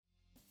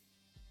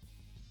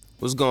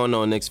What's going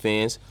on, Knicks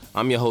fans?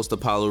 I'm your host,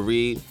 Apollo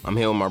Reed. I'm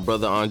here with my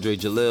brother, André,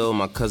 Jalil,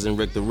 my cousin,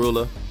 Rick the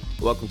Ruler.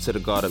 Welcome to the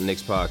Guard Up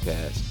Knicks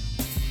podcast.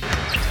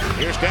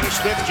 Here's Dennis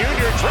Smith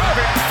Jr.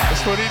 driving.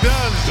 That's what he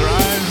does.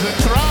 Drives and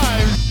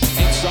thrives.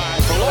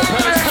 Inside for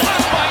Lopez.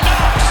 Blocked by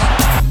Knox.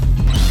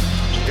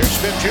 Here's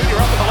Smith Jr.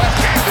 up in the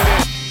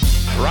left-handed.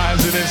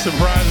 Rising and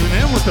surprising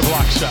him with the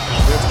block shot.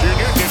 Smith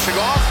Jr. dishing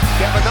off.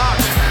 Kevin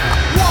Knox.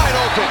 Wide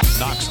open.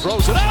 Knox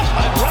throws it up.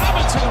 And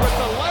Robinson with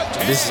the left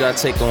hand. This is our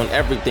take on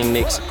everything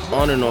Knicks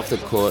on and off the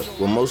court.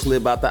 We're mostly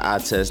about the eye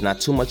test, not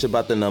too much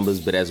about the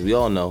numbers, but as we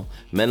all know,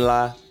 men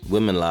lie,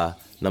 women lie,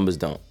 numbers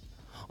don't.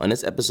 On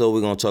this episode,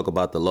 we're going to talk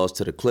about the loss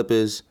to the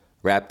Clippers,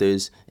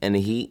 Raptors, and the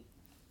Heat,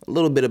 a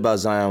little bit about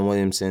Zion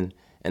Williamson,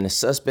 and the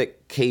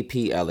suspect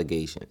KP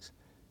allegations.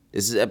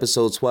 This is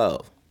episode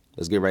 12.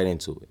 Let's get right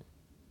into it.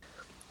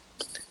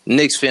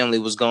 Knicks family,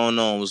 what's going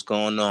on? What's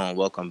going on?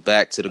 Welcome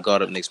back to the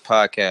Guard Up Knicks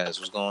podcast.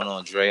 What's going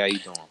on, Dre? How you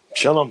doing?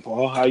 Chilling,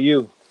 Paul. How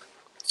you?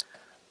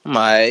 I'm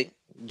all right.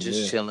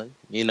 Just chilling.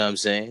 You know what I'm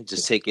saying?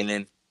 Just taking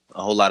in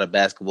a whole lot of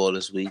basketball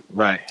this week.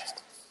 Right.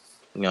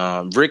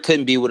 Rick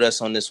couldn't be with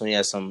us on this one. He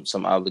has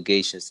some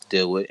obligations to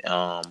deal with.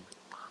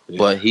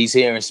 But he's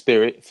here in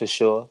spirit for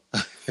sure.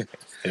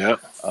 Yeah.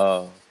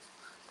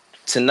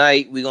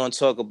 Tonight we're gonna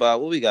talk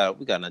about what we got.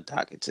 We got on the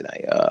docket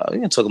tonight. We're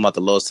gonna talk about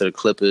the loss to the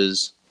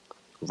Clippers,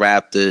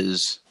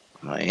 Raptors,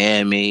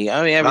 Miami.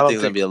 I mean,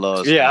 everything's gonna be a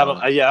loss. Yeah,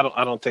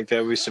 I don't think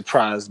that we're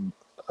surprised.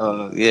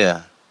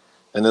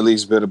 In the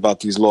least bit about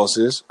these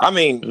losses. I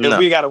mean, if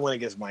we got to win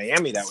against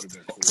Miami, that would have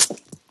been cool.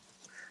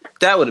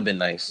 That would have been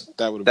nice.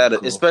 That would have been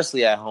cool.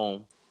 Especially at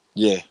home.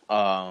 Yeah.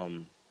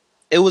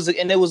 It was a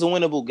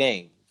winnable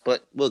game,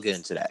 but we'll get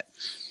into that.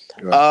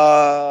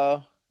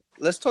 Right.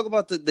 Let's talk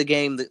about the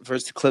game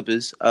versus the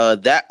Clippers.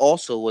 That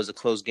also was a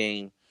close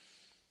game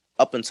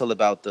up until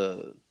about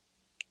the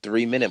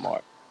 3-minute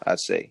mark, I'd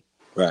say.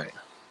 Right.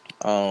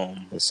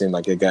 It seemed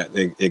like it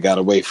got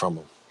away from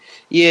them.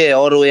 Yeah,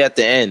 all the way at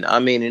the end. I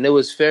mean, and it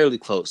was fairly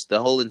close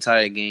the whole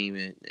entire game.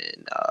 And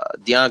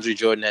DeAndre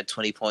Jordan had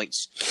 20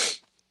 points,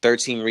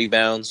 13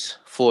 rebounds,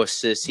 4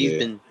 assists. He's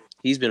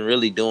been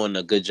really doing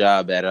a good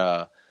job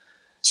at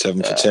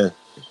 7 for 10.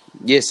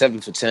 Yeah,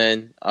 7 for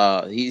 10.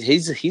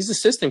 He's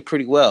assisting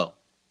pretty well.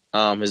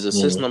 His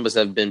assist numbers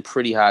have been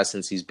pretty high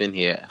since he's been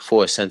here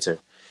for a center.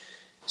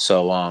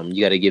 So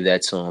you got to give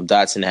that to him.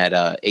 Dotson had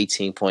a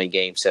 18-point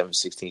game,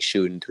 7-16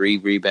 shooting, 3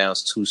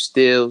 rebounds, 2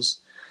 steals.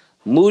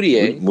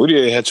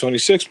 Moutier had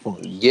 26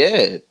 points.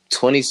 Yeah,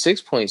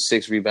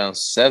 26.6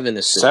 rebounds, 7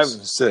 assists.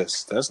 7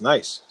 assists. That's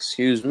nice.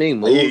 Excuse me,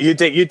 You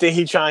think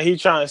he trying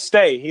to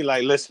stay? He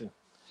like, listen.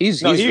 He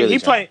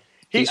playing.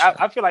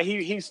 I feel like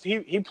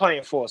he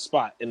playing for a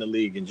spot in the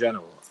league in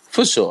general.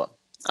 For sure.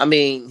 I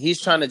mean,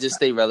 he's trying to just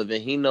stay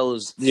relevant. He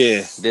knows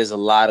there's a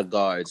lot of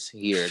guards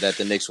here that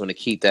the Knicks want to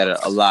keep that are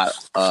a lot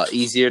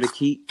easier to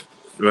keep.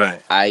 Right.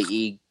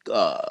 I.e.,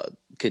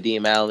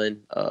 Kadeem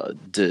Allen,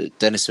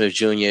 Dennis Smith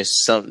Jr.,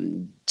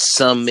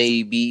 some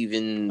maybe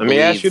even Let me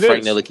ask you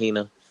Frank this.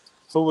 Ntilikina.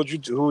 Who would you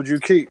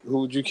keep? Who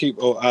would you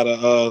keep out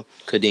of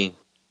Kadeem.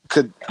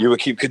 You would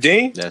keep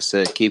Kadeem? That's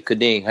it. Keep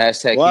Kadeem.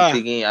 Hashtag Why?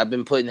 Keep Kadeem. I've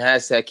been putting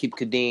hashtag Keep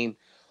Kadeem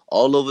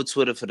all over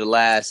Twitter for the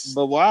last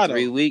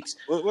 3 weeks.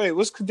 Wait,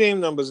 what's Kadeem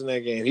numbers in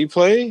that game? He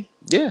played?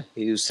 Yeah.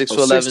 He was 6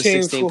 for 11,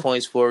 16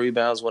 points, 4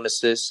 rebounds, 1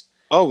 assist.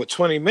 Oh, with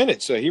 20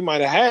 minutes. So he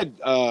might have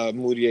had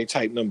Moutier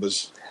type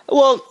numbers.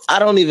 Well, I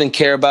don't even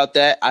care about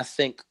that. I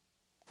think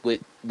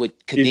with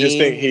Kadeem, You just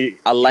think he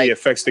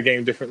affects the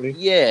game differently?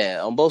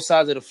 Yeah, on both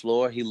sides of the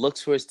floor, he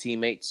looks for his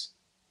teammates,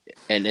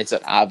 and it's an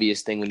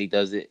obvious thing when he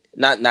does it.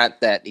 Not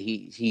that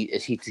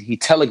he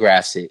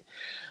telegraphs it,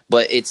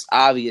 but it's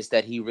obvious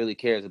that he really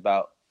cares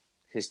about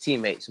his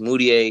teammates.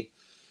 Moutier,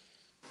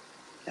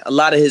 a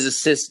lot of his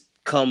assists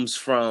comes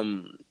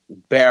from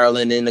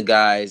barreling in the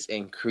guys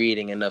and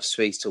creating enough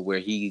space to where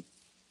he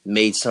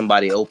made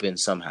somebody open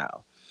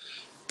somehow.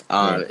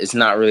 It's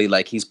not really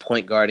like he's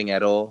point guarding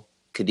at all.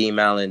 Kadeem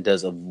Allen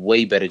does a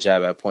way better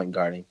job at point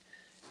guarding.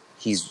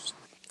 He's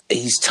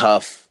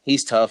tough.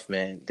 He's tough,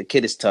 man. The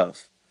kid is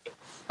tough.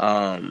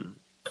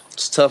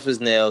 It's tough as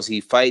nails.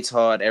 He fights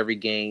hard every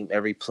game,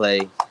 every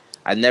play.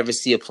 I never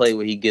see a play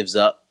where he gives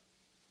up,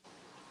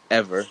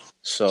 ever.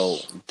 So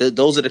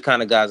those are the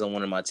kind of guys I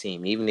want on my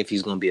team, even if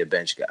he's going to be a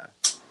bench guy.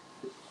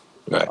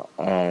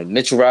 Right.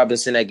 Mitchell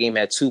Robinson, that game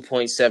had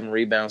 2.7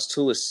 rebounds,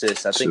 2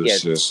 assists. I think he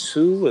had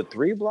 2 or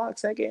 3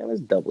 blocks that game. Let's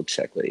double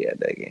check what he had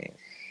that game.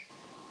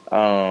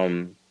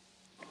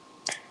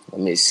 Let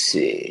me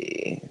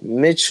see.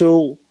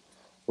 Mitchell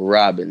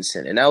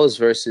Robinson, and that was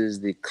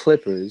versus the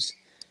Clippers.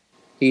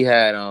 He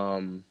had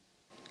a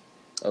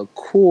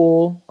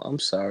cool. I'm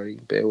sorry,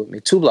 bear with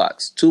me. 2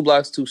 blocks,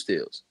 2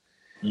 steals.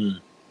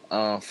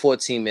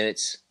 14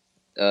 minutes,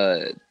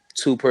 2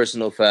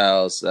 personal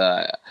fouls.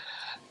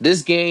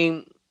 This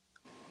game,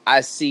 I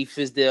see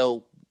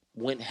Fizdale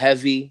went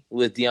heavy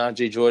with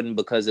DeAndre Jordan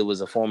because it was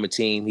a former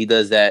team. He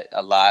does that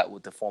a lot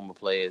with the former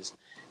players,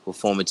 with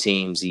former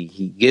teams.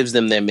 He gives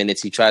them their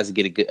minutes. He tries to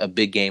get a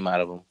big game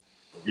out of them.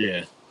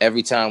 Yeah.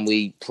 Every time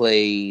we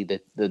play the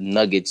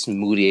Nuggets,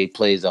 Moutier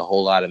plays a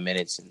whole lot of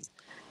minutes. And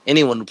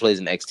anyone who plays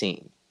an X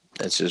team.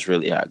 That's just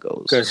really how it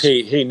goes. Because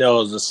he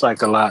knows the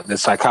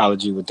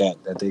psychology with that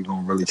they're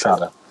gonna really try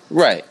to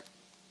hit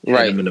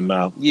him in the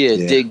mouth. Yeah,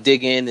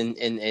 dig in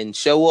and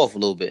show off a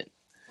little bit.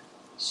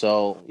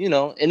 So,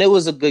 and it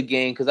was a good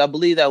game because I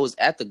believe that was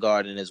at the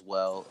Garden as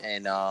well.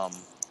 And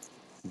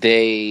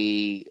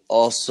they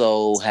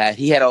also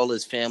he had all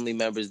his family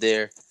members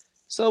there.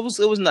 So it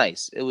was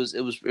nice. It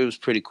was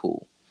pretty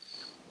cool.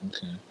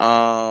 Okay.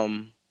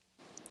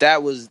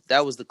 That was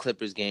the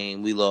Clippers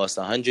game. We lost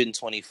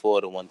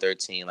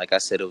 124-113. Like I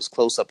said, it was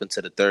close up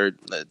into the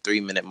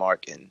 3-minute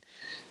mark, and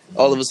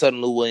all of a sudden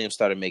Lou Williams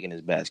started making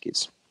his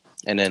baskets.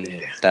 And then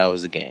that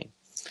was the game.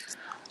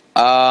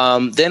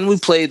 Then we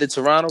played the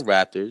Toronto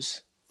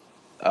Raptors.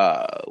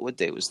 What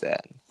day was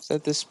that? Was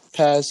that this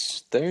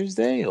past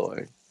Thursday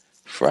or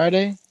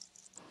Friday?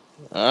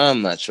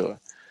 I'm not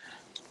sure.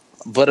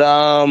 But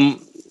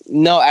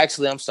no,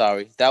 actually, I'm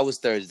sorry. That was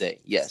Thursday.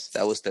 Yes,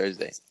 that was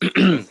Thursday.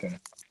 Okay.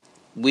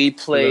 We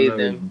played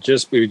them.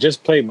 We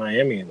just played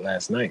Miami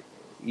last night.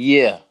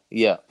 Yeah,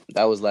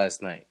 that was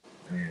last night.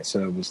 Yeah, so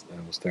that was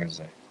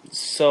Thursday.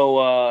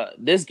 So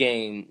this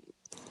game,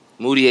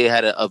 Moutier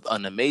had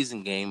an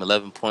amazing game: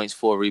 11 points,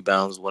 4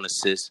 rebounds, 1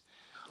 assist.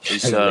 We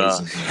saw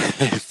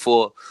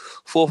 4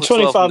 for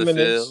 12 from the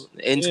field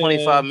in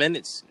 25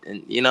 minutes,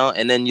 and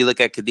and then you look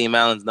at Kadeem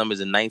Allen's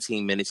numbers in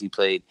 19 minutes he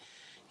played.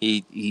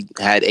 He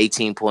had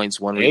 18 points,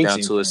 1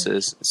 rebound, 2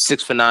 assists,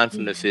 6 for 9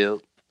 from the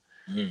field.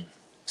 Mm.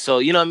 So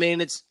he's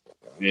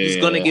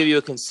going to give you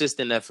a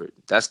consistent effort.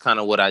 That's kind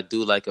of what I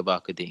do like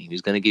about Kadeem.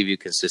 He's going to give you a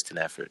consistent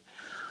effort.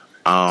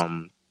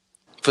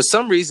 For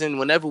some reason,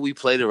 whenever we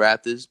play the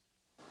Raptors,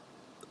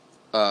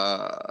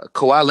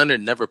 Kawhi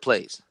Leonard never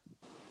plays.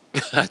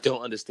 I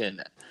don't understand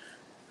that.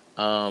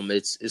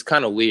 It's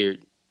kind of weird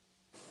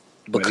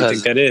because I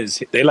think that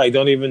is they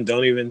don't even.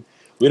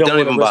 We don't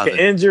want to risk an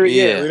injury.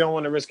 Yeah, we don't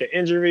want to risk an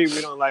injury.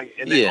 We don't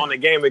on the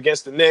game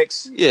against the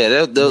Knicks.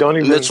 Yeah,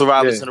 Mitchell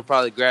Robinson will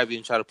probably grab you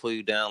and try to pull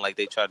you down like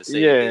they try to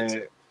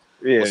say.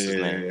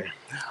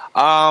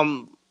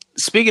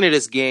 Speaking of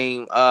this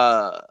game,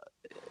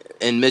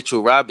 and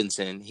Mitchell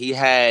Robinson, he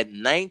had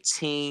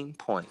 19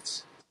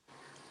 points,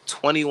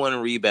 21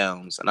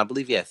 rebounds, and I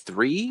believe he had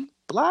 3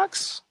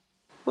 blocks.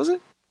 Was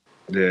it?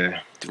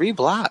 Yeah, 3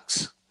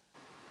 blocks.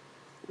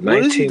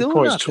 19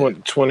 points,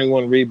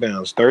 21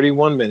 rebounds,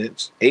 31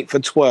 minutes, 8 for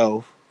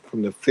 12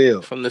 from the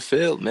field. From the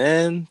field,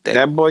 man.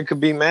 That boy could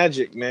be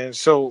magic, man.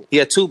 So he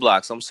had 2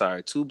 blocks. I'm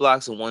sorry, 2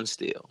 blocks and 1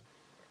 steal.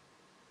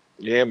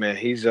 Yeah, man.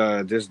 He's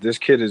this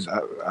kid is.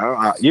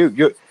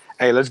 You.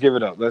 Hey, let's give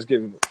it up. Let's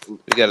give. We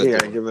gotta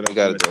give it up. We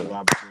gotta do it.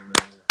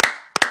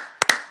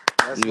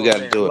 We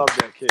gotta do it. Love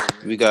that kid,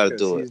 man, we gotta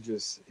do it.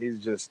 He's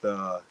just.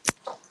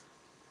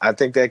 I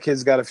think that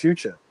kid's got a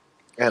future,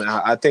 and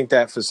I think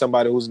that for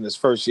somebody who's in his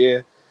first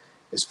year,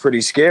 it's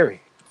pretty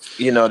scary.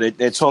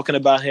 They're talking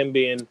about him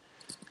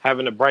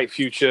having a bright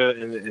future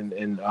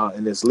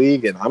in this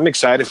league, and I'm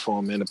excited for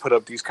him, man, to put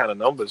up these kind of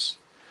numbers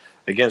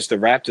against the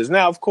Raptors.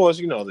 Now, of course,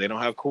 they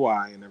don't have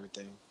Kawhi and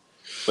everything,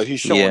 but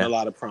he's showing a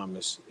lot of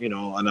promise. And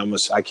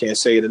I can't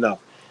say it enough.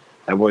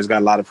 That boy's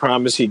got a lot of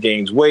promise. He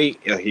gains weight.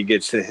 He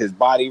gets his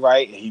body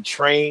right. And he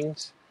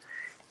trains.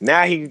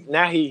 Now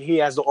he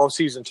has the off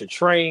season to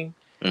train.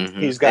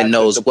 Mm-hmm. He's got and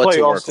knows the what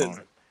to work on.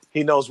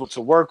 He knows what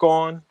to work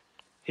on.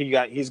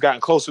 He's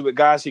gotten closer with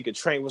guys. He could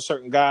train with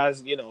certain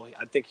guys.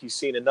 I think he's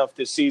seen enough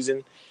this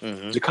season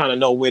to kind of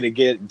know where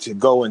to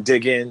go and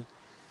dig in.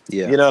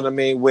 Yeah, you know what I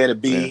mean? Where to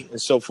be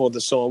and so forth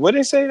and so on. Where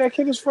they say that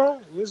kid is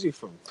from? Where's he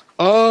from?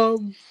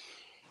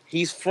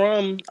 He's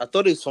from. I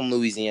thought he was from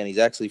Louisiana. He's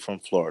actually from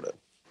Florida.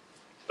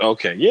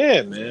 Okay,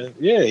 yeah, man.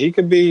 Yeah, he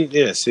could be.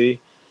 Yeah,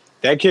 see,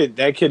 that kid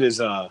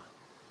is.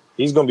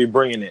 He's gonna be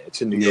bringing it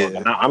to New York,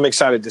 and I'm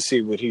excited to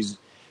see what he's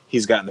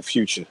got in the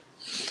future.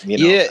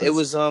 It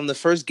was the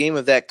first game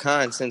of that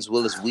kind since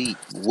Willis Reed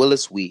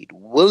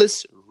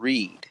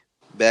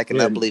back in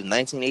I believe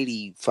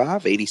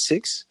 1985,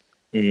 86.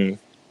 Mm-hmm.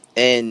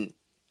 And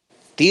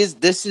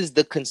this is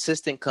the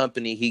consistent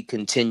company he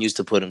continues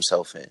to put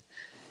himself in.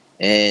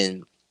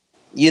 And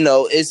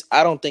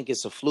I don't think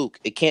it's a fluke.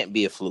 It can't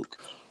be a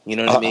fluke. You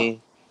know what I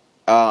mean?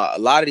 A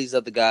lot of these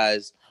other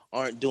guys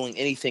aren't doing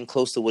anything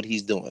close to what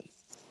he's doing.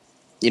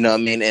 You know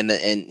what I mean? And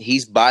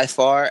he's by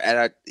far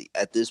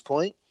at this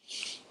point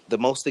the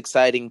most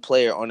exciting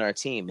player on our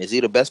team. Is he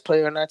the best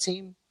player on our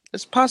team?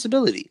 It's a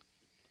possibility.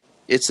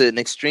 It's an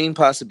extreme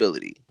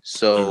possibility.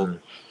 So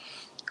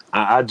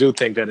I do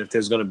think that if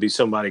there's going to be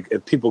somebody,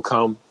 if people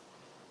come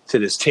to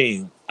this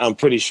team, I'm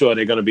pretty sure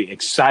they're going to be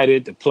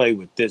excited to play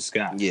with this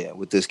guy. Yeah,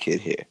 with this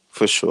kid here.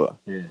 For sure.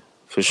 Yeah.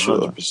 For sure.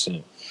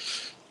 100%.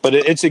 But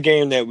it's a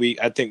game that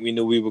I think we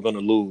knew we were going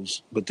to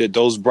lose. But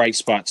those bright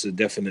spots are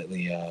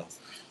definitely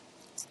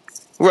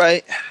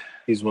right.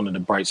 He's one of the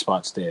bright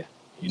spots there.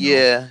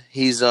 Yeah,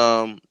 he's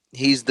the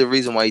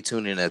reason why you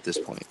tune in at this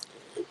point.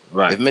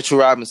 Right. If Mitchell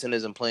Robinson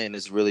isn't playing,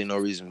 there's really no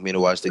reason for me to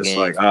watch the game.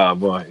 It's like,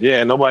 boy.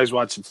 Yeah, nobody's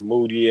watching for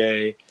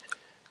Moutier.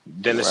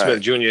 Dennis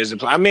Smith Jr. isn't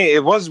playing. I mean,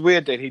 it was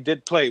weird that he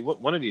did play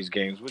one of these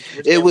games. Which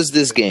it was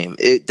this game.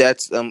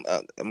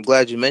 I'm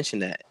glad you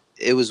mentioned that.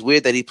 it was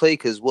weird that he played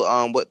because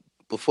what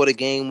before the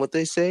game, what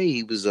they say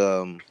he was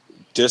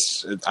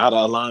just out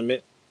of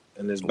alignment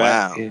in his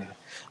back. wow, Yeah,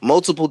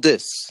 multiple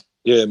discs.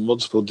 yeah,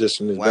 multiple discs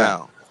in his back.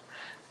 Wow,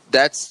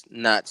 that's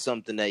not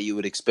something that you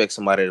would expect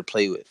somebody to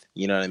play with.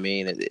 You know what I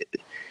mean?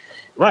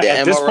 Right The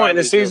at this MRI point in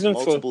the revealed season,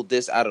 multiple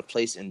discs out of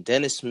place in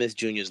Dennis Smith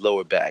Jr.'s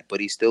lower back, but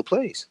he still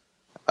plays.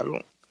 I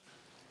don't.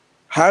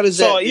 How does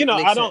that make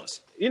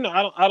sense?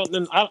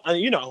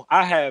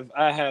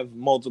 I have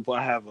multiple.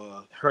 I have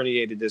a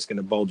herniated disc and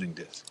a bulging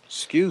disc.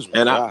 Excuse me.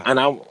 And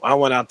Wow. I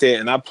went out there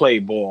and I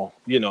played ball,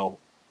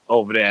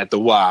 over there at the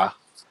Y,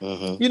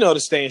 Mm-hmm. to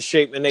stay in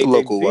shape. And The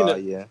local Y,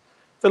 yeah.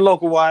 the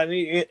local Y,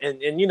 and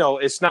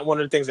it's not one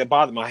of the things that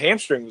bothered my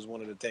hamstring was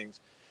one of the things.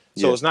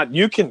 So Yeah. it's not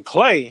you can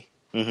play,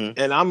 Mm-hmm.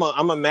 and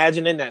I'm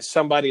imagining that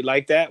somebody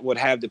like that would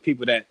have the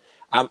people that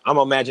I'm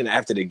imagining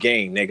after the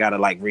game they got to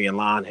like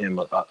realign him,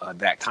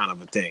 that kind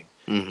of a thing.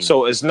 Mm-hmm.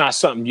 So it's not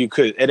something you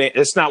could.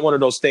 It's not one of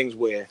those things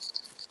where,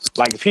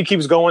 like, if he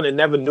keeps going and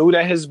never knew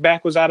that his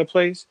back was out of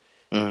place,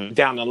 Mm-hmm.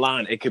 down the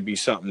line it could be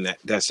something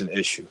that's an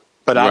issue.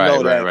 But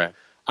Right.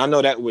 I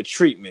know that with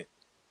treatment,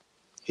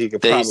 he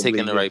could That probably he's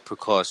taking the right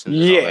precautions.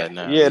 And all that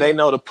now. Yeah. They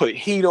know to put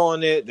heat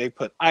on it. They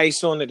put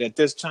ice on it at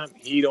this time,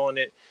 heat on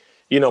it.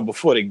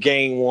 Before the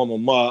game, warm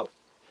him up.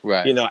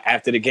 Right.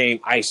 After the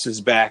game, ice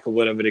his back or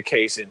whatever the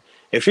case. And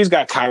if he's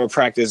got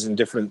chiropractors and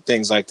different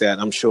things like that,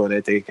 I'm sure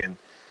that they can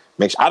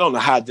make sure. I don't know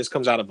how this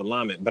comes out of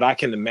alignment, but I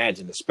can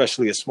imagine,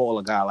 especially a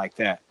smaller guy like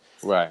that,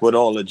 Right. with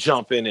all the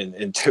jumping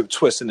and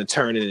twisting and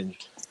turning, and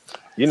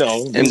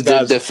And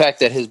the fact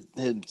that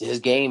his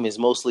game is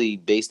mostly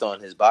based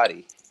on his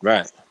body.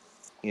 right.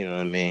 You know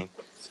what I mean?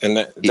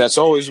 And that's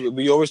always,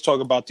 we always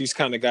talk about these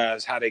kind of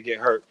guys, how they get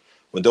hurt,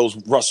 when those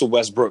Russell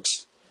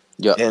Westbrooks.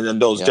 Yeah. And then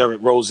those Derrick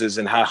Roses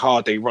and how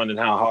hard they run and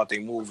how hard they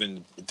move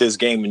in this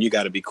game, and you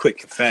got to be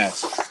quick and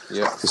fast.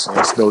 Yeah.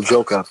 It's no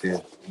joke out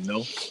there,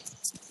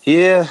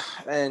 Yeah,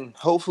 and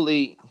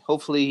hopefully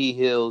he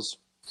heals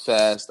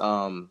fast.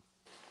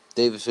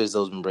 David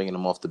Fizdale's been bringing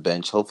him off the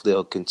bench. Hopefully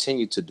he'll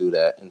continue to do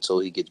that until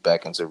he gets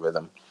back into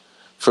rhythm.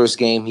 First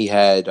game he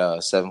had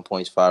 7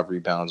 points, 5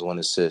 rebounds, 1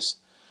 assist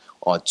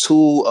on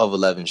 2 of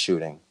 11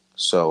 shooting.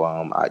 So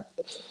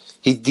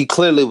he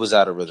clearly was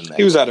out of rhythm.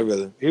 He was out of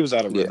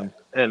rhythm.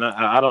 And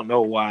I don't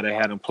know why they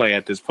had him play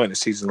at this point in the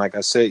season. Like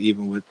I said,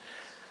 even with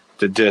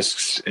the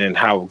discs and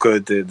how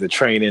good the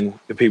training,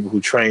 the people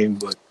who train,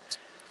 but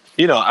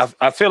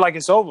I feel like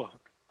it's over.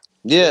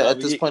 Yeah, at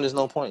this point, there's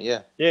no point.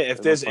 Yeah. Yeah,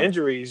 if there's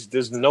injuries,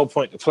 there's no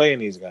point to playing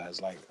these guys.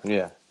 Like,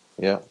 yeah.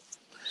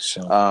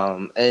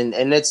 So,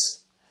 and it's.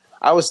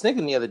 I was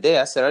thinking the other day.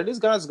 I said, are these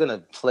guys gonna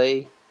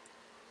play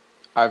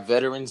our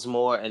veterans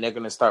more, and they're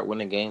gonna start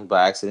winning games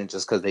by accident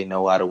just because they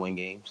know how to win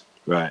games?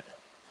 right.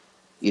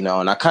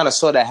 And I kind of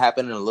saw that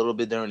happening a little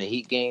bit during the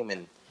Heat game,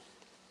 and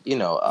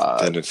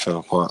Then it fell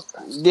apart.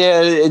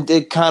 Yeah,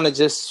 it kind of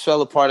just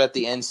fell apart at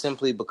the end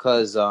simply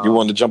because. You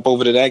want to jump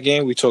over to that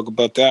game? We talk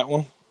about that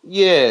one.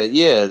 Yeah.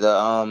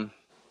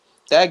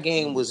 That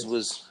game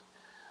was.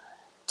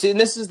 See, and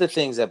this is the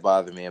things that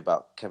bother me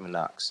about Kevin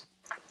Knox.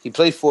 He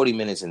played 40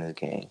 minutes in the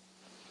game,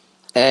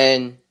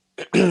 and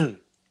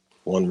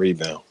 1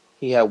 rebound.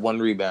 He had 1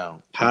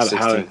 rebound.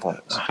 16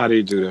 points. How do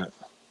you do that?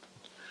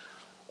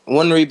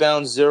 1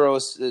 rebound, 0.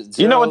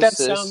 You know what that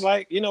assists. sounds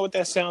like?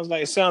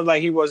 It sounds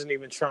like he wasn't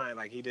even trying.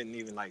 Like he didn't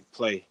even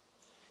play.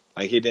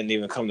 Like he didn't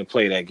even come to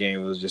play that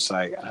game. It was just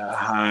like,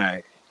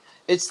 hi.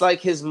 It's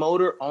like his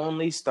motor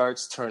only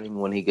starts turning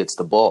when he gets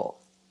the ball.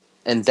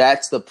 And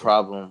that's the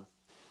problem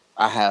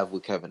I have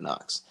with Kevin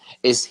Knox.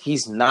 Is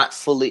he's not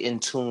fully in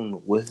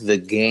tune with the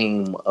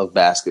game of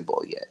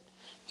basketball yet.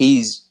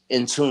 He's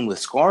in tune with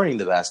scoring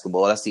the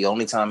basketball. That's the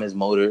only time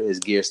his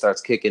gear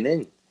starts kicking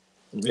in.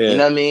 Yeah. You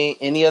know what I mean?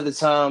 Any other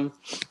time,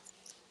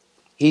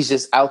 he's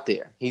just out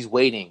there. He's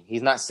waiting.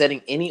 He's not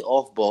setting any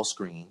off-ball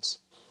screens.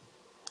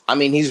 I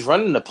mean, he's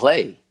running the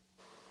play.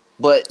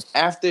 But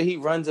after he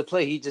runs a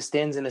play, he just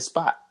stands in his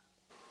spot.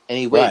 And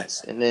he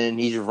waits. Right. And then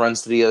he just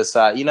runs to the other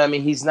side. You know what I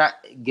mean? He's not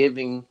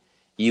giving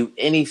you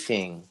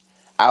anything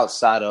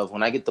outside of,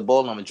 when I get the ball,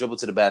 I'm going to dribble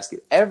to the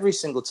basket. Every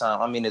single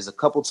time. I mean, there's a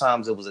couple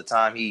times, there was a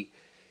time he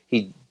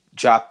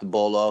dropped the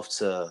ball off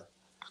to,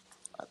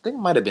 I think it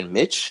might have been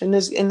Mitch in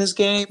this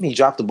game. He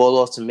dropped the ball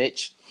off to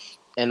Mitch,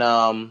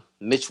 and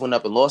Mitch went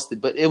up and lost it.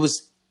 But it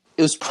was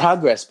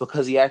progress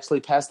because he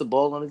actually passed the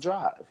ball on a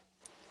drive.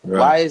 Right.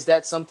 Why is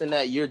that something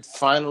that you're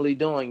finally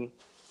doing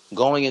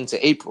going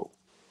into April?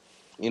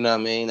 You know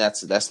what I mean?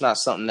 That's not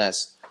something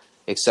that's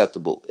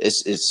acceptable.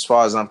 It's as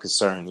far as I'm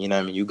concerned. You know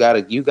what I mean?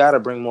 You gotta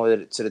bring more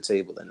to the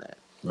table than that.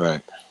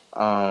 Right.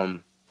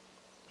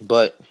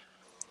 But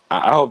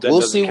I hope that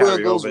doesn't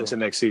carry over into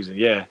next season.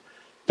 Yeah.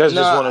 That's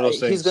just one of those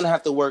things. He's gonna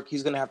have to work.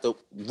 He's gonna have to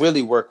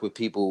really work with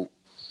people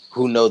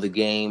who know the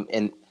game,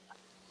 and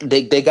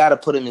they got to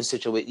put him in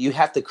situations. You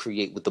have to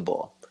create with the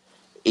ball.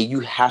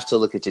 You have to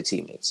look at your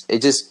teammates.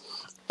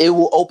 It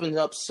will open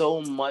up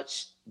so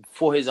much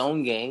for his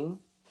own game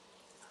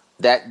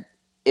that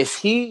I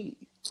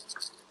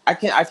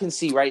can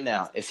see right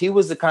now, if he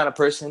was the kind of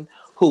person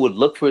who would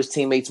look for his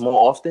teammates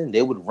more often,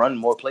 they would run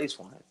more plays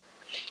for him.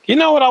 You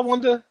know what I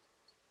wonder?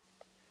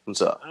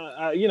 What's up?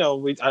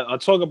 I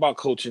talk about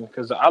coaching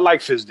because I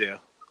like Fizdale.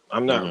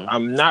 I'm not. Mm-hmm.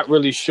 I'm not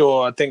really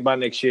sure. I think by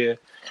next year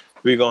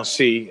we're gonna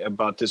see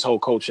about this whole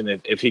coaching.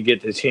 If he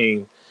get the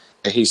team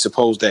that he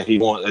supposed that he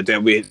want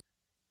that we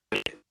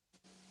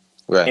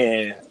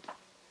Right.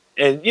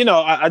 and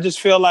I just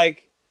feel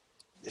like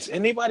is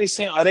anybody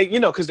saying are they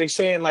because they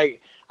saying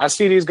like I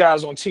see these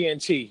guys on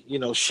TNT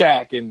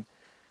Shaq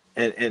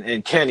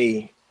and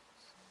Kenny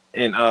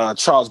and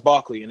Charles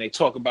Barkley and they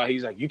talk about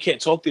he's like you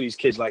can't talk to these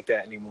kids like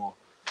that anymore.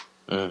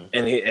 Mm.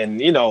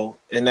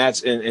 And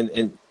that's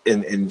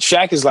and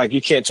Shaq is like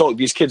you can't talk.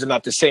 These kids are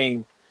not the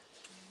same.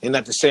 They're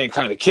not the same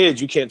kind of kids.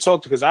 You can't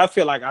talk to because I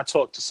feel like I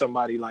talk to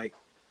somebody like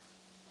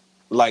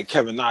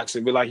Kevin Knox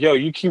and be like, yo,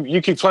 you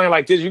keep playing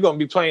like this, you're gonna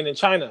be playing in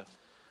China. I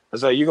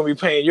was like, you're gonna be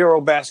playing Euro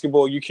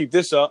basketball. You keep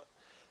this up,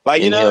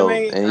 like And what I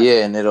mean?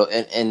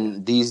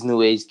 and these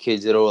new age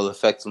kids, it'll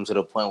affect him to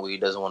the point where he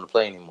doesn't want to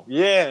play anymore.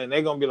 Yeah, and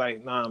they're gonna be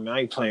like, nah, man, I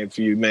ain't playing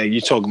for you, man. You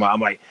talking about?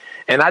 I'm like,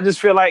 and I just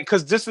feel like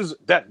because this is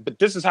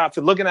how I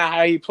feel. Looking at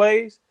how he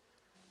plays,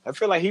 I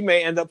feel like he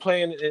may end up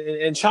playing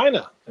in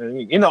China.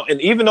 And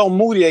and even though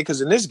Moutier, because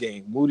in this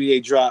game,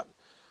 Moutier dropped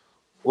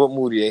what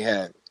Moutier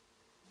had.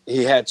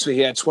 He had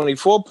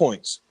 24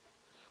 points,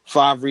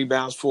 5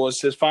 rebounds, 4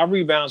 assists. 5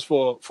 rebounds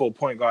for a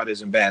point guard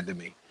isn't bad to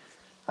me.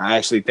 I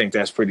actually think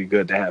that's pretty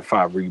good to have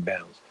 5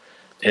 rebounds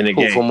in a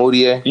game. For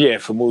Moutier? Yeah,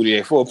 for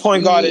Moutier. For a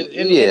point guard,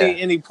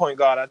 any point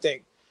guard, I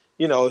think,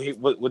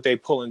 what they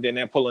pulling, then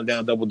they're pulling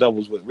down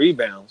double-doubles with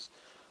rebounds.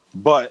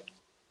 But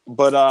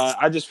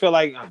I just feel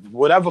like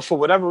for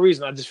whatever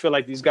reason, I just feel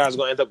like these guys are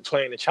going to end up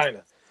playing in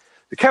China.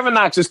 The Kevin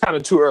Knox is kind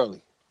of too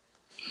early.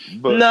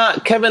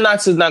 But Kevin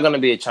Knox is not going to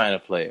be a China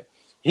player.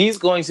 He's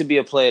going to be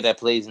a player that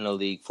plays in the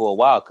league for a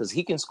while because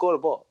he can score the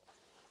ball.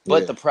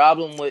 But the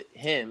problem with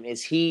him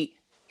is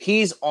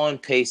he's on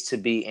pace to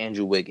be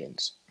Andrew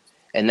Wiggins,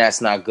 and that's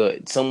not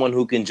good. Someone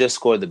who can just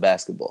score the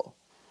basketball.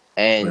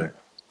 And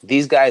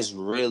these guys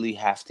really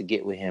have to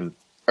get with him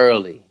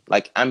early.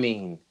 Like, I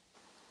mean,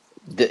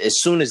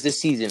 as soon as this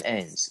season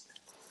ends,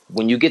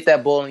 when you get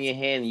that ball in your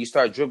hand and you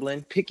start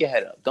dribbling, pick your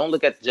head up. Don't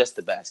look at just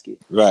the basket.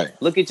 Right.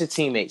 Look at your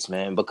teammates,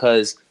 man,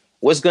 because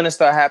what's going to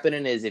start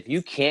happening is if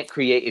you can't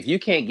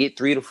get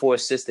 3 to 4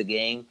 assists a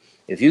game,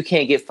 if you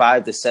can't get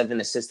 5 to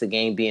 7 assists a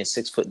game, being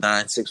 6'9",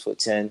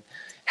 6'10",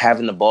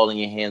 having the ball in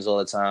your hands all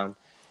the time,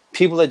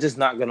 people are just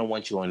not going to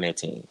want you on their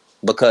team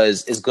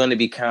because it's going to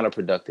be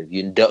counterproductive.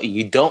 You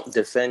don't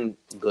defend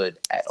good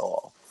at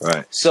all.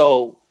 Right.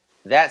 So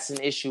that's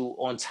an issue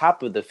on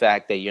top of the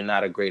fact that you're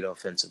not a great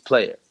offensive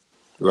player.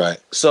 Right.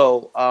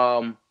 So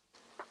I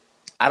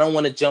don't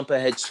want to jump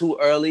ahead too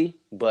early,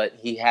 but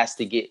he has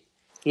to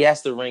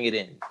ring it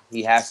in.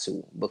 He has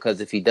to,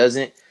 because if he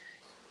doesn't,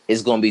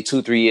 it's going to be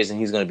 2-3 years and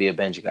he's going to be a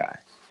bench guy.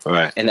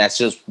 Right. And that's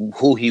just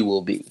who he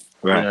will be.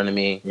 Right. You know what I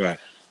mean? Right.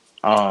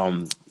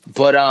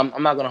 But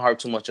I'm not going to harp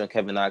too much on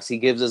Kevin Knox. He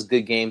gives us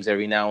good games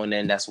every now and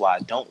then. That's why I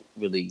don't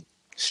really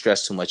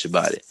stress too much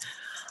about it.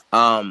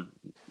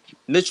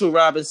 Mitchell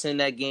Robinson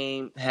that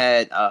game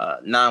had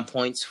 9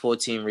 points,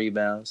 14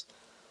 rebounds.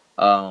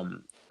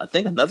 I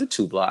think another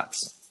 2 blocks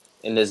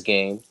in this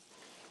game.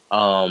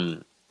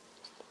 And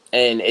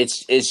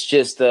it's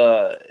just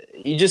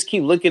you just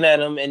keep looking at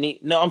him and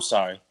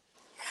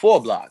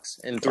 4 blocks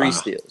and 3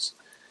 steals.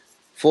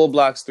 4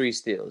 blocks, 3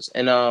 steals.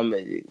 And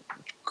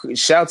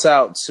shouts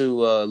out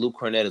to Luke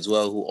Cornett as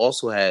well, who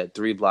also had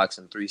 3 blocks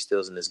and 3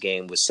 steals in this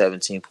game with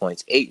 17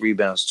 points, 8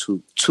 rebounds,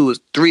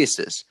 3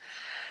 assists.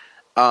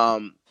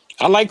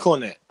 I like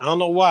Cornett. I don't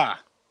know why.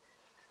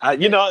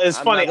 It's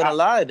funny. I'm not gonna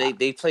lie,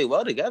 they play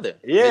well together.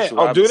 Yeah. Mitchell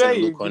Do Robinson they?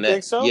 and Luke You Cornett.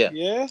 think so?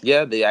 Yeah.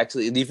 Yeah. They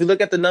actually. If you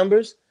look at the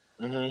numbers,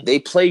 they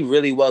play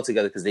really well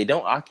together because they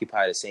don't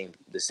occupy the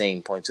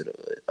same points of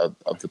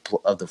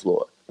the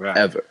floor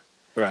ever.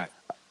 Right.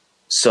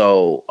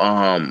 So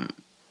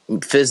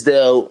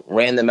Fizdale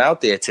ran them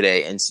out there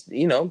today, and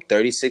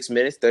 36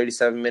 minutes,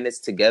 37 minutes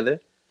together.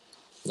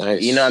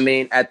 Nice. You know what I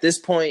mean? At this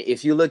point,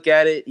 if you look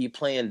at it, you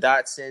playing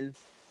Dotson,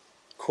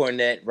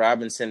 Cornett,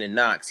 Robinson, and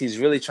Knox. He's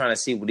really trying to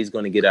see what he's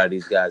going to get out of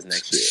these guys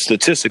next year.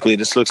 Statistically,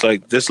 this looked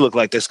like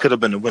this could have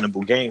been a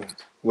winnable game.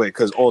 Wait,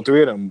 because all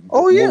 3 of them.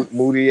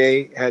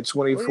 Moutier had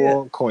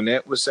 24.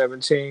 Cornett was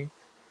 17.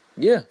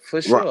 Yeah,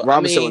 for sure.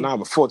 Robinson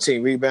with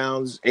 14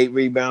 rebounds, 8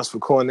 rebounds for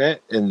Cornett,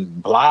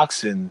 and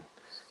blocks and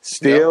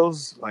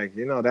steals.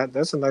 Yep.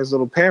 That's a nice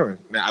little pairing.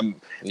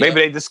 Maybe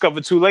they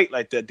discovered too late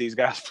like that. These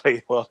guys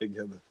played well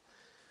together.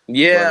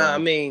 Yeah,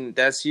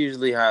 that's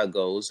usually how it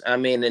goes.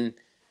 And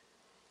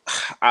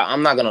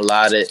I'm not gonna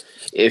lie that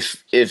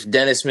if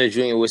Dennis Smith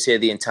Jr. was here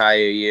the entire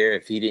year,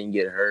 if he didn't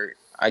get hurt,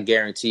 I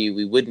guarantee you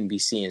we wouldn't be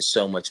seeing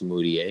so much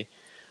Moutier.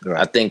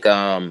 Right. I think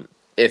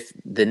if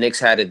the Knicks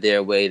had it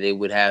their way, they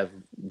would have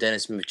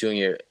Dennis Smith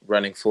Jr.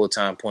 running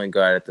full-time point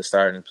guard at the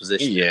starting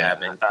position.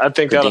 Yeah, I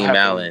think that'll happen.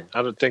 Allen.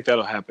 I don't think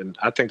that'll happen.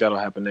 I think that'll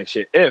happen next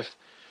year.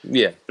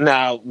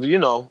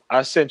 Now,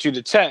 I sent you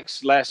the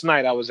text last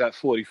night. I was at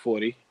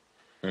 40-40.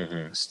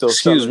 Mm-hmm. Still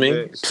excuse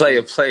me,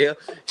 player.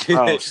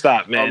 Oh,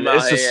 stop, man!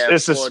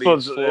 It's a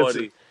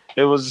 40.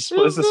 It's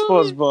a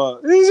sports bar.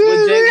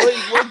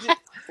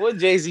 What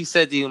Jay-Z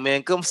said to you,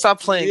 man? Come stop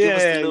playing. Give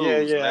us the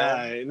news, man. All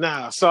right.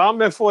 Nah, so I'm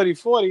at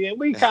 40, and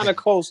we kind of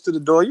close to the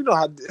door. You know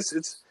how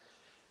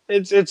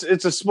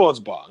it's a sports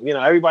bar. You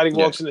know, everybody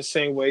walks in the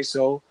same way.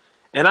 So,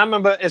 and I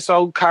remember, and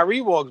so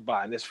Kyrie walks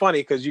by, and it's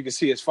funny because you can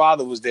see his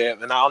father was there,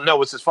 and I don't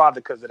know it's his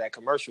father because of that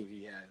commercial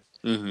he had.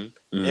 And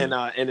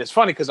it's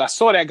funny because I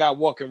saw that guy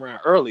walking around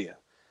earlier.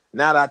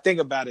 Now that I think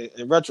about it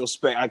in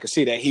retrospect, I can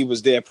see that he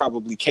was there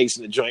probably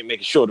casing the joint,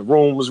 making sure the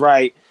room was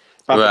right.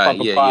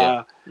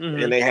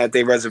 And they had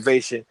their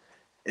reservation.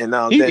 And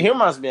he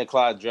reminds me of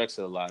Clyde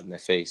Drexler a lot in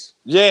that face.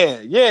 Yeah.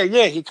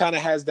 He kind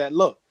of has that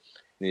look.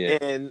 Yeah.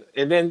 And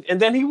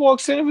then he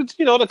walks in with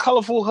the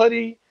colorful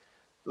hoodie,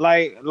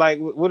 like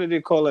what do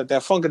they call it?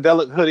 That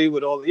funkadelic hoodie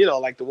with all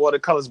like the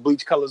watercolors,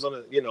 bleach colors on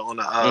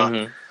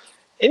the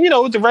and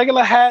with the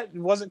regular hat,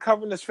 wasn't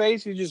covering his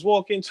face. He just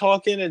walked in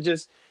talking and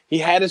just he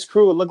had his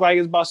crew. It looked like it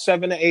was about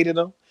 7 or 8 of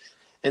them.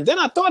 And then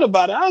I thought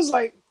about it. I was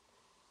like,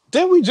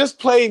 didn't we just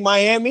play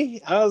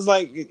Miami? I was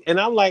like, and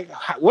I'm like,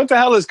 what the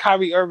hell is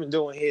Kyrie Irving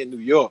doing here in New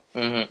York?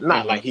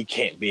 Not like he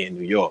can't be in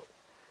New York.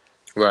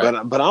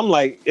 Right. But I'm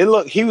like, he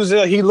looked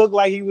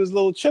like he was a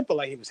little chipper,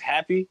 like he was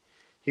happy.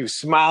 He was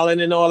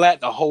smiling and all that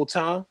the whole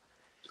time.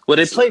 Well,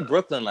 they played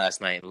Brooklyn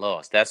last night and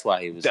lost. That's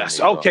why he was. That's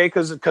okay,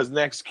 because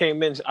next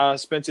came in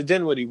Spencer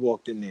Dinwiddie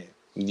walked in there.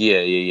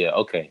 Yeah.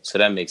 Okay, so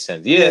that makes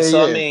sense.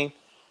 So I mean,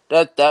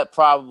 that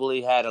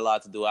probably had a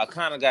lot to do. I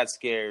kind of got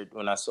scared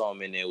when I saw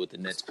him in there with the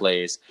Nets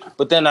players,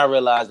 but then I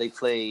realized they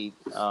played.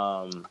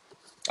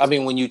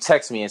 When you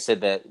text me and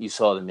said that you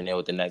saw them in there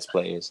with the Nets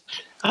players,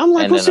 I'm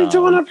like, what's he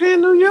doing up here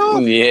in New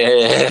York?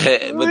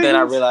 Yeah, but then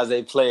I realized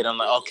they played. I'm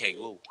like, okay,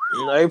 whoa.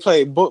 They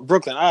played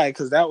Brooklyn, all right,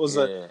 because that was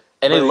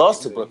and they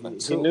lost to Brooklyn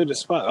too. He knew the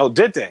spot. Oh,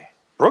 did they?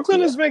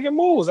 Brooklyn is making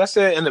moves. I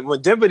said, and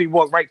when Dinwiddie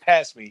walked right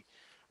past me,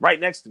 right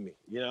next to me,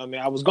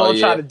 I was going to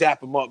try to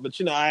dap him up, but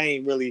I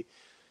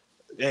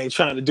ain't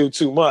trying to do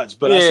too much.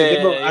 But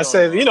I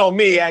said,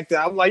 me acting.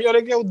 I'm like,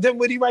 they go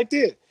Dinwiddie right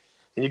there.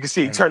 And you can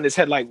see he turned his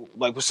head like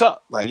what's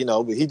up? But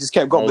he just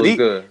kept going.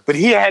 But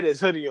he had his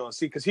hoodie on,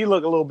 because he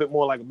looked a little bit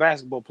more like a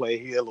basketball player.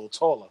 He a little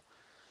taller.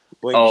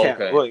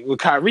 When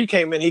Kyrie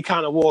came in, he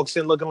kind of walks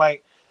in looking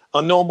like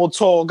a normal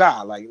tall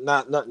guy, like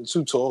nothing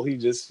too tall. He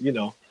just,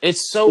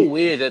 It's so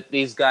weird that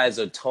these guys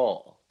are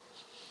tall.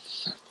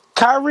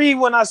 Kyrie,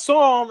 when I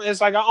saw him,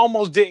 it's like I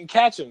almost didn't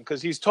catch him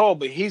because he's tall,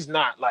 but he's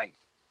not like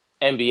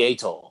NBA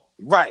tall.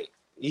 Right.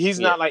 He's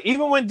not like,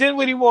 even when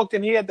Dinwiddie walked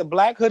in, he had the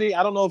black hoodie.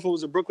 I don't know if it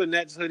was a Brooklyn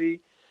Nets hoodie.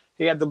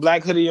 He had the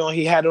black hoodie on.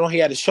 He had it on. He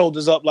had his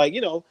shoulders up. Like, he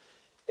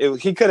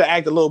could have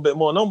acted a little bit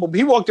more normal. But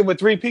he walked in with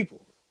 3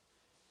 people.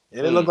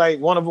 And it looked like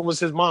one of them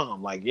was his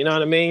mom. Like, you know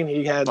what I mean?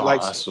 He had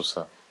that's what's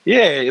up.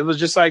 Yeah, it was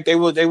just like they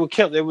were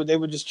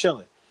just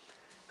chilling.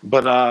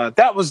 But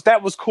that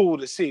was cool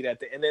to see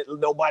that. And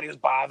nobody was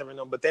bothering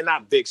them. But they're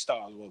not big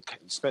stars. Well,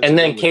 and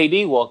then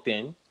KD walked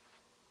in.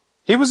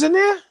 He was in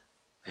there?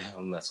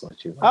 I'm messing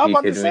with you. I was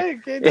about to say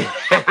KD.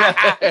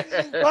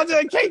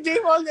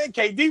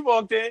 KD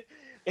walked in,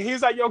 and he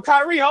was like, "Yo,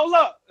 Kyrie, hold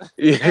up."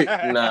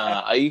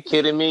 Nah, are you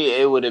kidding me?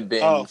 It would have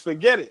been. Oh,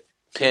 forget it.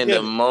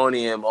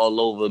 Pandemonium all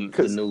over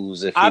the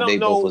news if they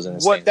both was in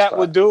the same what that spot.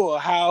 would do, or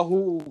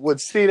who would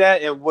see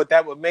that, and what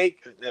that would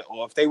make,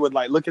 or if they would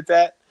look at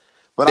that.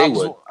 But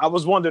I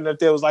was wondering if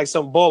there was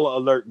some baller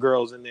alert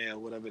girls in there, or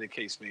whatever the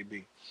case may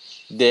be.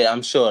 Yeah,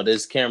 I'm sure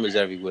there's cameras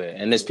everywhere,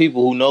 and there's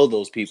people who know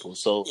those people.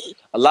 So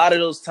a lot of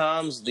those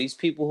times, these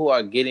people who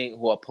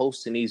are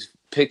posting these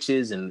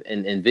pictures and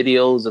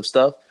videos of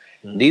stuff,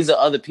 these are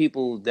other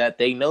people that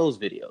they knows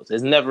videos.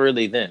 It's never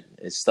really them.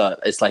 It's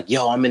like,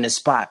 yo, I'm in this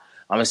spot.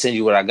 I'm gonna send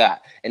you what I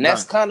got, and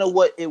that's kind of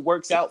what it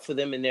works out for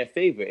them in their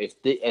favor. If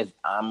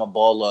I'm a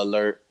baller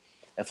alert,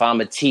 if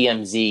I'm a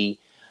TMZ.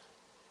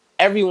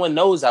 Everyone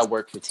knows I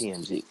work for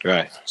TMZ.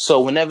 Right. So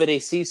whenever they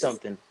see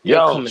something, they're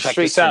coming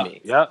straight to me.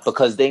 Yep.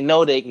 Because they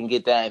know they can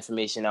get that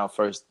information out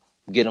first,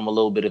 get them a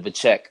little bit of a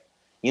check.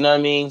 You know what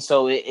I mean?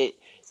 So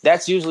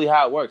that's usually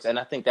how it works. And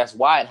I think that's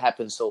why it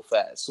happens so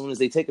fast. As soon as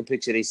they take a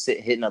picture, they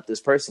sit hitting up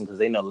this person because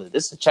they know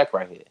this is a check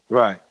right here.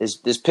 Right.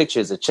 This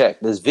picture is a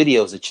check. This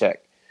video is a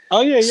check.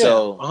 Oh, yeah.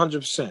 So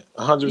 100%.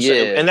 100%.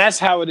 Yeah. And that's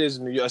how it is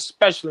in New York,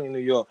 especially in New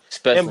York.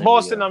 In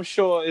Boston, I'm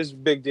sure it's a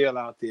big deal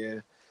out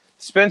there.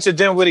 Spencer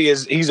Dinwiddie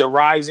he's a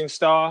rising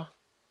star.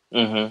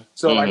 Mm-hmm.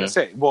 So, like I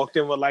said, walked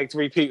in with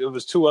 3 people. It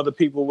was 2 other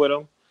people with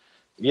him.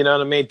 You know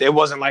what I mean? It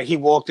wasn't like he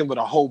walked in with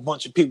a whole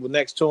bunch of people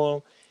next to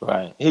him.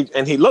 Right.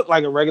 He looked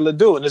like a regular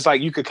dude, and it's like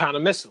you could kind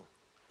of miss him.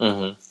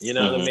 Mm-hmm. You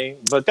know what I mean?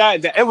 But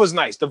that it was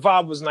nice. The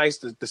vibe was nice.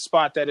 The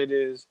spot that it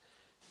is,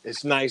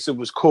 it's nice. It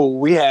was cool.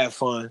 We had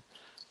fun.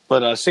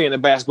 But seeing the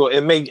basketball,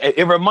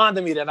 it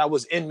reminded me that I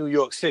was in New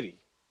York City.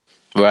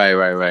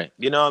 Right.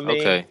 You know what I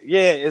mean? Okay.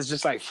 Yeah, it's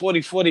just like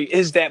 40-40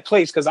 is that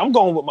place because I'm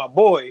going with my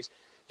boys.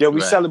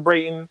 We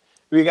celebrating.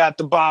 We got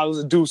the bottles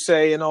of Douce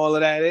and all of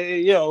that.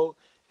 And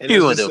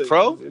you went to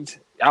Pro?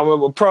 I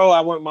went with Pro.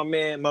 I went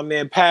with my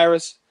man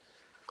Paris.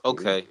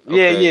 Okay.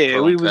 Yeah.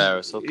 We From was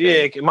Paris.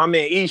 Okay. my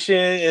man Ishan,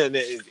 and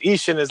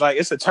Ishan is like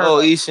it's a turn Oh,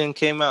 up. Ishan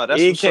came out.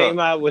 That's He what's up. came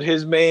out with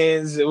his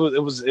man's. It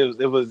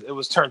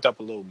was turned up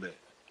a little bit.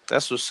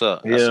 That's what's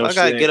up. You That's know what what I I'm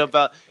gotta saying? get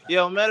about.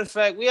 Yo, matter of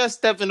fact, we gotta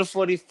step into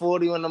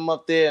 40-40 when I'm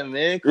up there,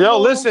 man. Come Yo,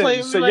 on, don't play listen.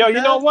 with So, me like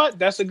you know that. what?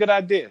 That's a good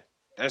idea.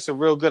 That's a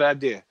real good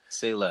idea.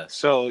 Say less.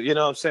 So, you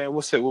know what I'm saying?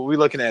 What we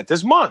looking at?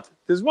 This month,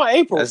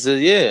 April. That's it.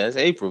 Yeah, that's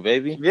April,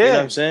 baby. You know what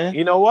Yeah. I'm saying?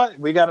 You know what?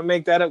 We got to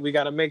make that up. We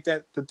got to make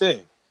that the thing.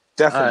 All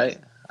Definitely. right.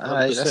 All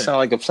right. That 100%. sounds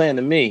like a plan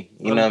to me.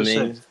 You know what I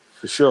 100%. mean?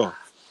 For sure.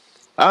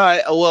 All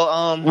right.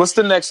 Well, What's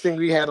the next thing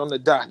we had on the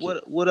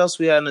docket? what else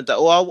we had in the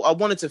well, I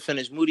wanted to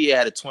finish. Moody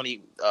had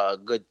a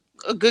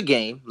good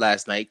game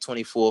last night,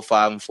 24,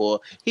 5-4.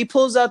 He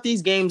pulls out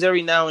these games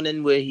every now and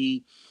then where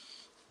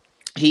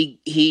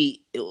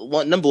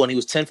number one, he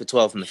was 10 for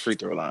 12 from the free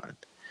throw line,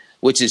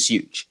 which is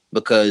huge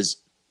because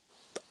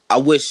I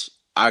wish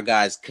our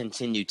guys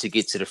continue to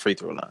get to the free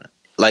throw line.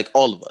 Like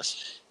all of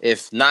us.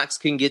 If Knox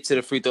can get to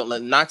the free throw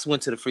line, Knox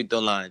went to the free throw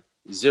line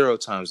 0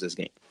 times this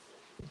game.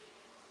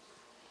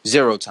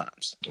 0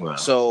 times. Wow.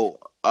 So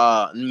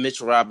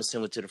Mitchell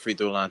Robinson went to the free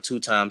throw line 2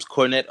 times.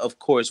 Cornette, of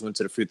course, went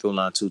to the free throw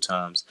line 2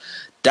 times.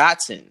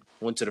 Dotson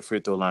went to the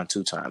free throw line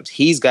 2 times.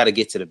 He's got to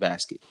get to the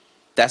basket.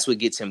 That's what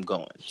gets him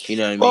going. You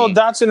know what I mean? Well,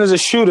 Dotson is a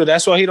shooter.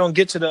 That's why he don't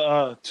get to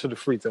the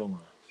free throw line.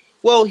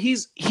 Well,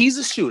 he's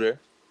a shooter,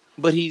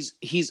 but he's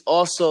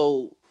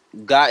also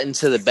gotten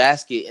to the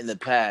basket in the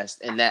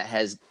past, and that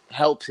has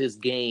helped his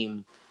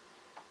game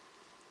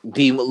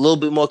be a little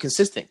bit more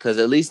consistent because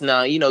at least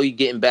now, you know, you're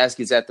getting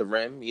baskets at the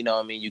rim. You know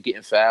what I mean? You're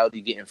getting fouled.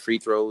 You're getting free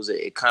throws.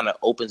 It kind of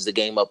opens the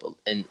game up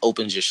and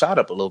opens your shot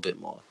up a little bit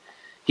more.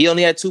 He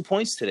only had 2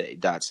 points today,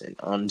 Dotson,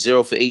 on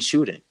 0 for 8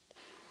 shooting.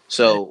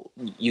 So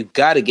you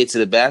got to get to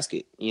the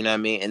basket. You know what I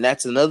mean? And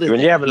that's another thing. When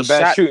you're having a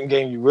bad shooting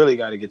game, you really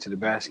got to get to the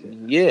basket.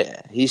 Yeah.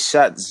 He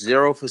shot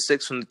 0 for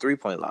 6 from the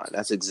 3-point line.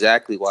 That's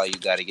exactly why you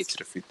got to get to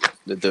the free throw.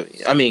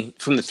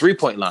 From the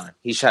 3-point line,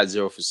 he shot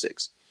 0 for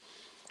 6.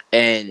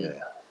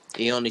 And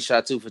he only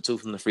shot 2 for 2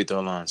 from the free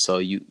throw line. So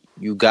you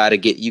gotta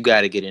get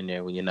in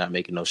there when you're not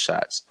making those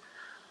shots.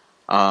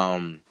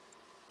 Kadeem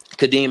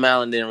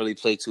Allen didn't really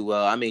play too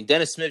well. I mean,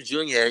 Dennis Smith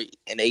Jr.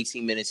 in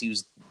 18 minutes, he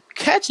was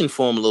catching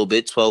for him a little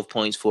bit. 12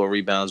 points, 4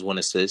 rebounds, 1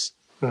 assist.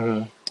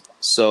 Mm-hmm.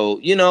 So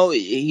you know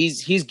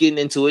he's getting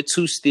into it.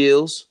 2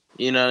 steals.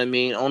 You know what I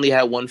mean? Only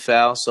had 1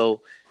 foul.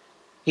 So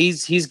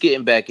he's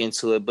getting back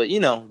into it. But you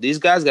know these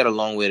guys got a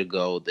long way to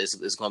go.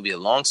 It's going to be a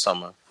long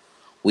summer.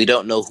 We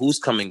don't know who's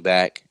coming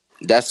back.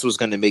 That's what's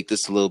going to make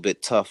this a little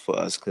bit tough for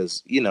us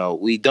because, you know,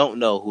 we don't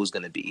know who's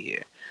going to be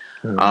here.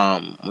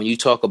 Mm-hmm. When you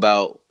talk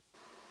about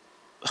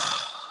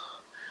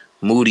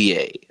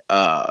Moutier,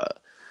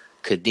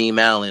 Kadeem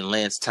Allen,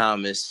 Lance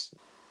Thomas,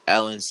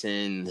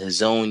 Allenson,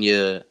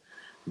 Hazonia,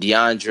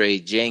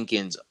 DeAndre,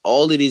 Jenkins,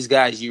 all of these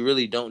guys, you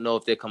really don't know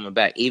if they're coming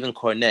back. Even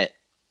Cornette,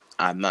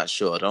 I'm not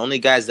sure. The only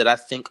guys that I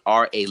think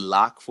are a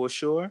lock for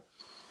sure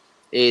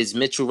is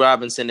Mitchell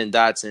Robinson and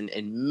Dotson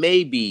and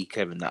maybe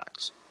Kevin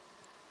Knox.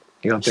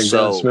 You don't think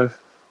Dennis Smith?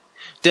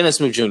 Dennis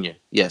Smith Jr.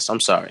 Yes, I'm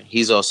sorry.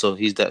 He's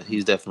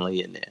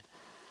definitely in there.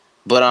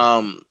 But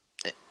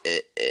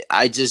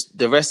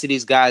the rest of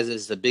these guys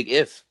is a big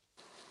if.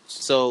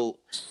 So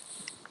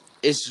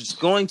it's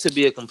going to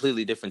be a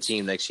completely different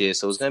team next year.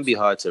 So it's going to be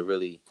hard to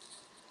really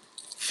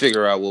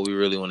figure out what we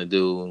really want to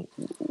do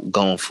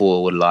going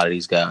forward with a lot of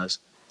these guys.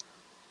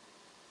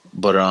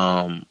 But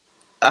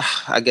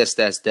I guess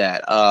that's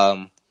that.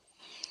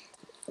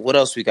 What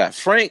else we got?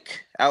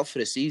 Frank out for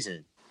the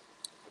season.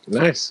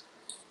 Nice.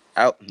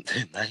 Out.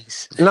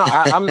 Nice. No,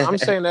 I'm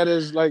saying that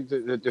is like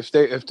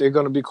if they're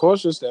going to be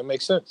cautious, that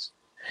makes sense.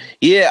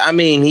 Yeah, I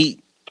mean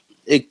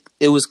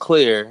it was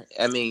clear.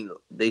 I mean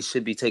they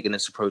should be taking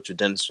this approach with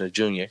Dennis Smith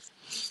Jr.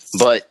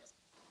 But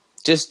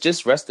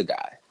just rest the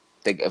guy.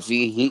 Like if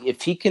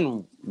he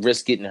can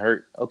risk getting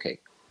hurt, okay,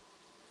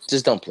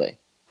 just don't play.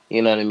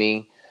 You know what I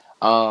mean?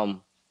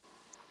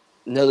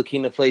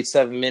 Ntilikina played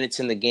 7 minutes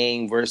in the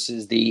game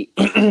versus the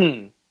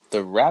the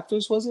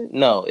Raptors, was it?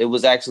 No, it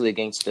was actually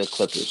against the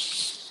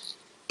Clippers.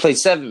 Played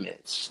 7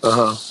 minutes.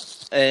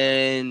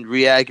 And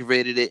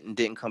re-aggravated it and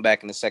didn't come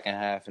back in the second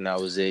half, and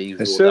that was it. He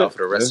was ruled out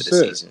for the rest of the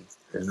season.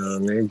 You know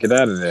what I mean? Get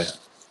out of there.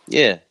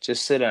 Yeah,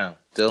 just sit down.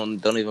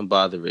 Don't even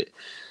bother it.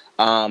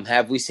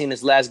 Have we seen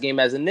this last game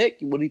as a Knick?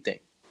 What do you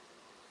think?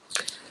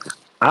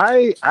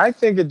 I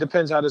think it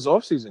depends how this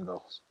offseason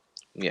goes.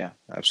 Yeah,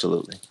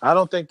 absolutely. I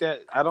don't think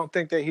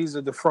that he's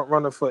the front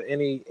runner for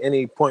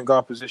any point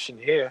guard position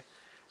here.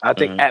 I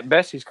think at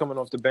best he's coming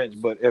off the bench.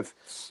 But if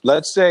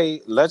let's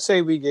say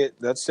we get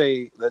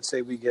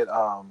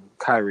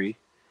Kyrie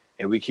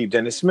and we keep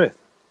Dennis Smith.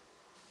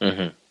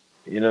 Mm-hmm.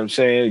 You know what I'm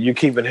saying? You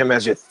keeping him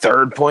as your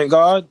third point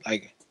guard?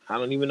 Like I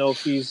don't even know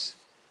if he's.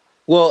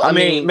 Well, I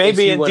mean,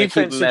 maybe in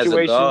defense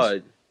situations.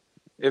 Guard,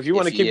 if you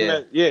want to keep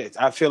him,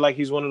 I feel like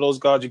he's one of those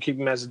guards you keep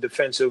him as a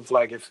defensive.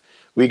 Like if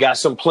we got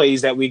some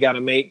plays that we got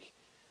to make,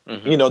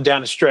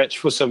 down the stretch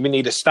for some we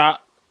need to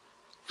stop.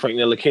 Frank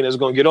Ntilikina is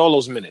going to get all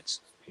those minutes.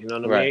 You know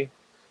what I mean?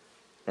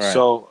 Right.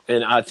 So,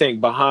 and I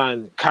think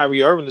behind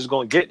Kyrie Irving is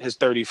going to get his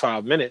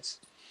 35 minutes.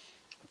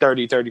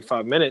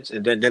 35 minutes,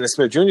 and then Dennis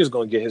Smith Jr. is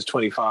going to get his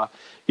 25.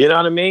 You know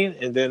what I mean?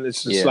 And then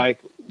it's just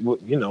like,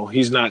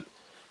 he's not.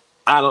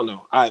 I don't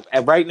know.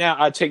 Right now,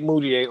 I take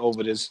Moutier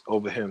over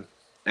him.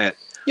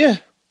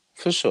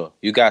 For sure.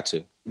 You got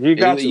to.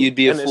 You'd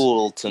be a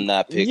fool to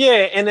not pick.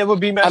 Yeah, and it would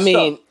be messed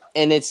up.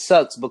 And it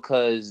sucks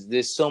because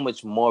there's so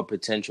much more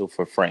potential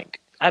for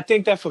Frank. I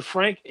think that for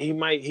Frank, he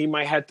might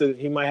have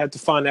to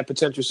find that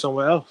potential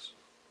somewhere else.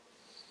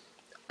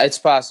 It's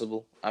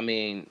possible. I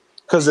mean.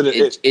 Because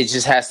it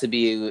just has to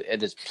be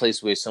at a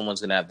place where someone's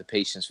gonna have the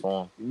patience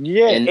for him,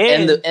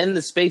 and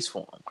the space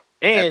for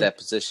him at that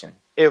position.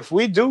 If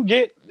we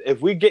get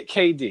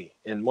KD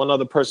and one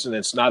other person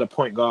that's not a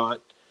point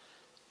guard,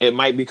 it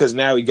might be because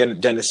now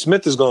Dennis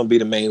Smith is going to be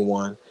the main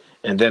one,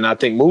 and then I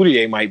think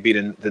Moutier might be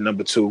the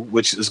number 2,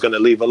 which is going to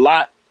leave a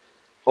lot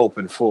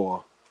open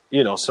for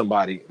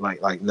somebody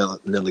like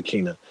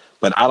Ntilikina.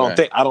 But I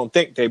don't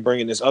think they're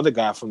bringing this other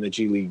guy from the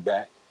G League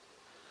back.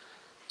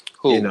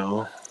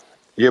 Who?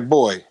 Your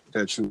boy,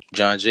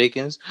 John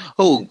Jenkins.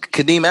 Oh,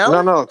 Kadeem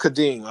Allen? No,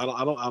 Kadeem.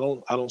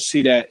 I don't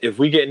see that. If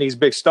we getting these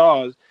big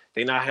stars,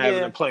 they not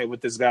having them playing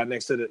with this guy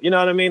next to you know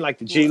what I mean? Like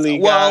the G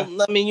League guy.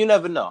 Well, I mean, you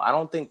never know. I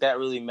don't think that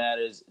really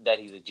matters that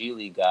he's a G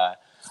League guy.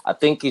 I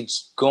think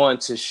it's going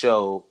to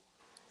show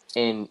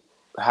in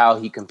how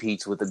he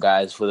competes with the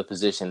guys for the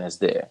position that's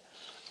there.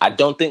 I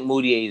don't think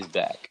Moutier is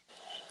back.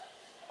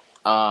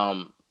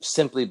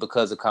 Simply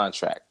because of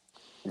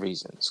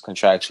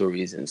contractual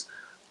reasons.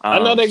 I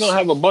know they're gonna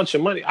have a bunch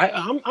of money.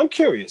 I'm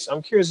curious.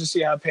 I'm curious to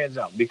see how it pans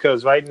out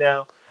because right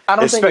now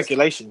it's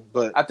speculation.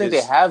 But I think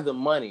they have the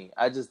money.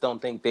 I just don't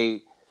think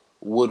they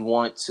would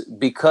want to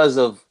because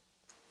of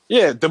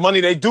the money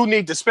they do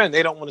need to spend.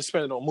 They don't want to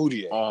spend it on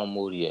Moutier,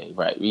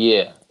 right?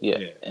 Yeah.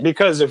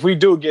 Because if we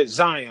do get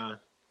Zion,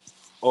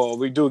 or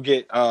we do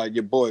get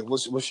your boy,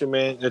 what's your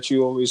man that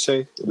you always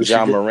say?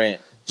 John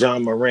Morant.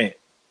 John Morant.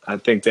 I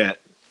think that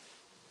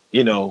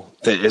that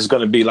it's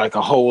going to be like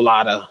a whole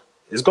lot of.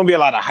 It's going to be a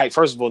lot of hype.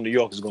 First of all, New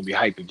York is going to be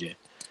hype again.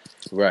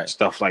 Right.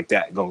 Stuff like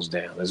that goes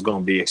down. It's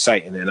going to be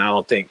exciting. And I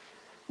don't think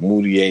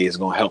Moutier is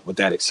going to help with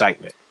that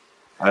excitement.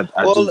 Go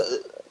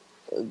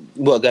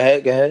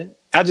ahead.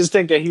 I just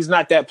think that he's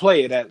not that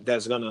player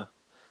that's going to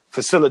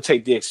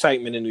facilitate the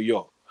excitement in New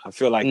York. I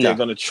feel like they're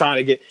going to try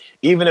to get,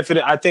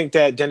 I think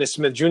that Dennis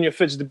Smith Jr.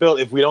 fits the bill.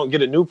 If we don't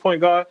get a new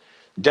point guard,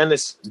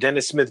 Dennis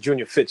Smith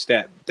Jr. fits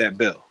that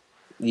bill.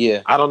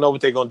 Yeah. I don't know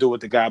what they're going to do with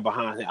the guy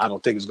behind him. I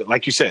don't think it's good.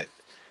 Like you said,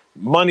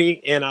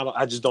 money, and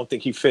I just don't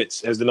think he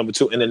fits as the number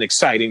 2 in an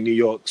exciting New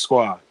York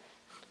squad.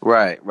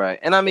 Right.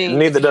 And I mean,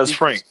 neither does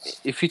Frank.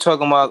 If you're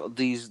talking about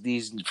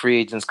these free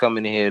agents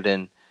coming in here,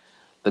 then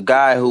the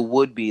guy who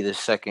would be the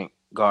second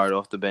guard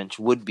off the bench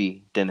would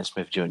be Dennis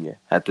Smith Jr.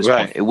 at this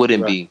point. It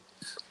wouldn't be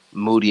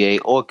Moutier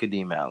or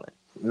Kadeem Allen.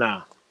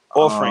 Nah.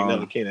 Or Frank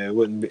Ntilikina. It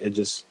wouldn't be. It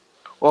just.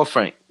 Or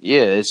Frank.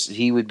 Yeah,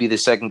 he would be the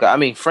second guy. I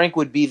mean, Frank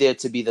would be there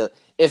to be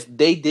if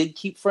they did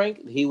keep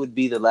Frank, he would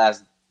be the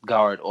last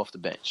guard off the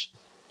bench.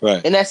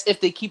 Right. And that's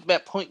if they keep him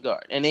at point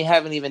guard. And they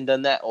haven't even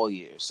done that all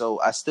year. So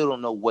I still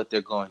don't know what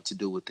they're going to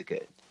do with the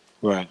kid.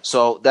 Right.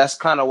 So that's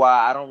kind of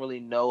why I don't really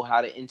know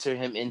how to enter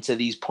him into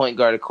these point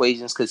guard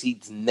equations because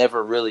he's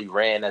never really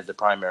ran as the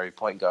primary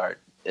point guard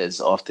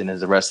as often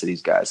as the rest of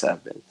these guys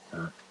have been.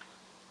 Right.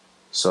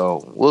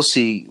 So we'll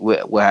see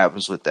what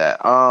happens with that.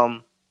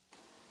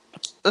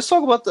 Let's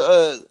talk about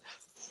the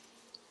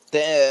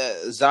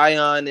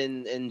Zion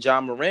and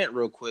John Morant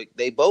real quick.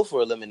 They both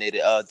were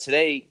eliminated.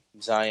 Today,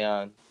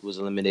 Zion was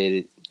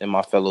eliminated, and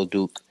my fellow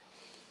Duke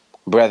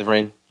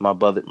brethren, my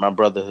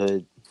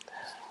brotherhood.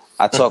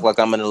 I talk like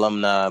I'm an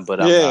alumni,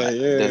 but I'm not.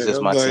 This is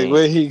my team.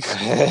 Where he...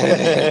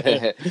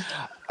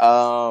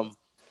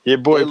 Your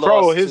boy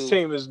Pro, his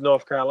team is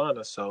North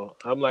Carolina, so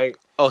I'm like...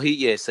 so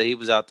he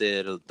was out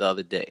there the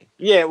other day.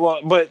 Yeah,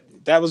 well, but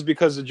that was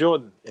because of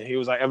Jordan. And he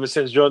was like, ever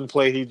since Jordan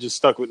played, he just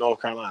stuck with North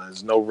Carolina.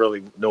 There's no real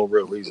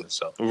reason,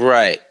 so...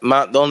 Right.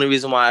 The only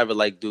reason why I ever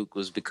liked Duke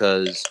was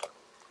because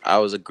I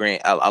was a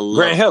I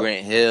love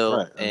Grant Hill,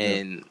 right,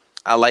 and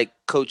I like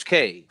Coach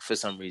K for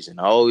some reason.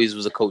 I always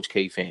was a Coach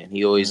K fan.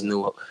 He always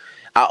knew...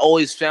 I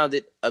always found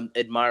it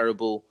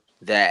admirable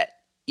that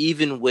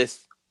even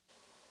with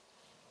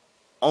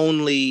all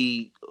of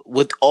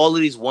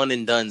these one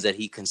and dones that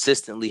he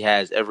consistently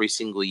has every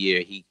single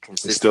year, he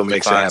consistently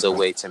finds a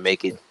way to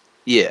make it,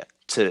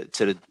 to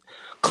the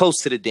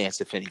close to the dance,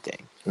 if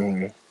anything.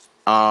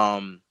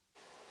 Mm-hmm.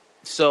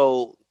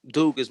 So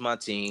Duke is my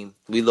team.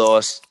 We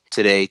lost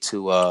today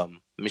to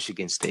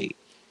Michigan State.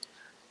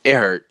 It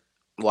hurt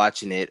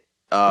watching it.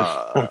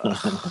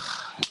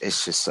 It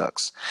just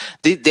sucks.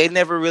 They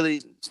never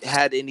really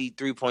had any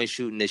 3-point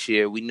shooting this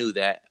year. We knew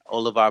that.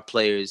 All of our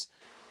players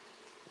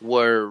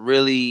were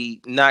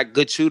really not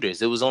good shooters.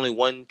 There was only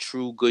one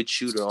true good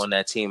shooter on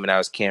that team, and that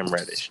was Cam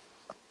Reddish.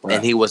 Right.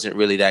 And he wasn't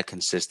really that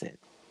consistent.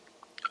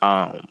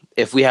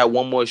 If we had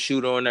one more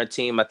shooter on our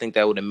team, I think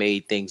that would have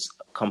made things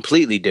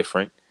completely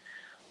different.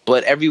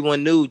 But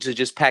everyone knew to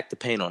just pack the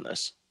paint on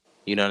us.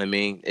 You know what I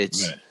mean?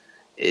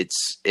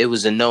 it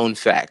was a known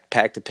fact.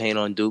 Pack the paint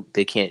on Duke,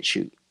 they can't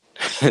shoot.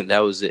 That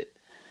was it.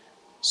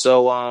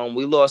 So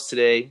we lost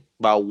today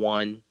by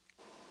 1.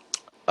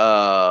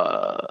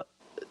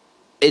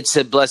 It's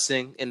a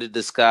blessing in the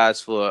disguise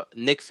for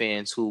Knicks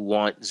fans who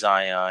want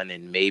Zion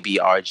and maybe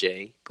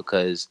RJ,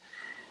 because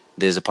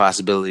there's a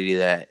possibility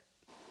that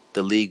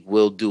the league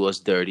will do us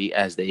dirty,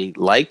 as they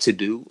like to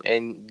do,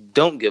 and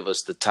don't give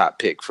us the top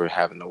pick for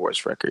having the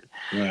worst record.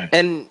 Right.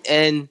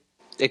 And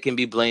it can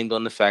be blamed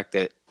on the fact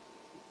that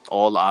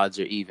all odds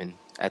are even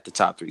at the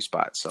top 3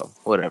 spots. So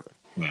whatever.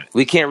 Right.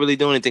 We can't really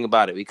do anything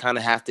about it. We kind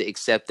of have to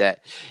accept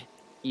that,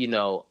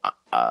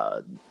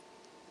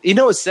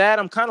 it's sad.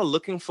 I'm kind of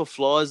looking for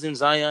flaws in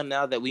Zion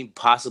now that we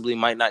possibly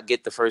might not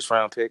get the first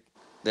round pick,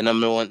 the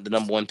number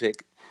one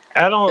pick.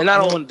 I don't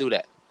want to do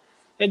that.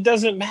 It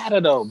doesn't matter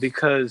though,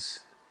 because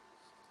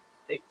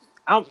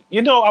I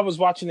was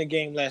watching the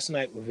game last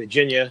night with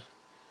Virginia,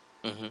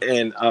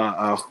 and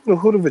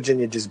who did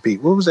Virginia just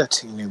beat? What was that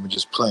team they were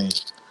just playing?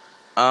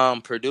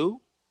 Purdue.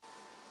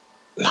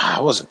 Nah,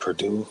 it wasn't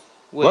Purdue.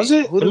 Wait, was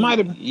it? It might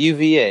have been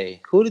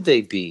UVA. Who did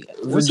they beat?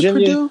 Was it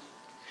Virginia? Purdue?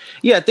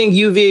 Yeah, I think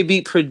UVA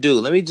beat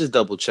Purdue. Let me just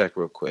double check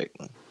real quick.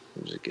 Let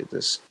me just get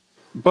this.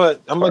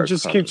 But I'm gonna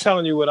just keep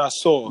telling you what I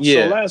saw.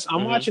 Yeah. So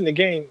I'm watching the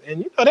game,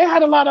 and they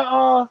had a lot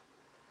of.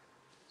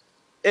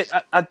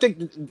 I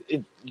think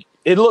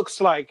it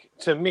looks like,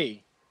 to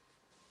me,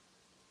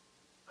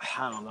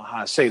 I don't know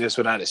how to say this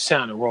without it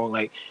sounding wrong.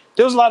 Like,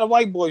 there was a lot of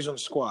white boys on the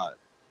squad,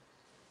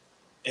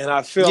 and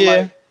I feel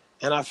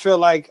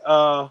like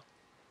a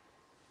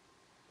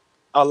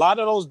lot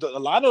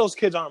of those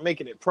kids aren't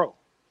making it pro.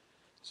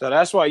 So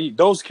that's why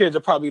those kids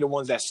are probably the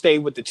ones that stay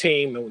with the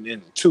team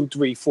in 2,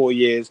 3, 4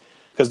 years,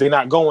 because they're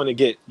not going to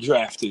get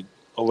drafted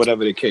or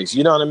whatever the case.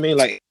 You know what I mean?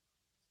 Like,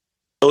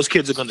 those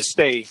kids are going to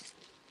stay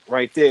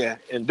right there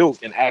in Duke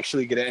and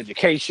actually get an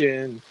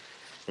education,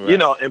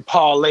 right. And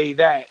parlay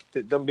that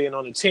them being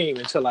on the team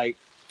into, like,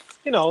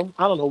 I don't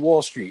know,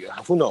 Wall Street.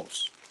 Who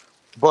knows?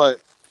 But,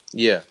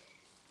 yeah,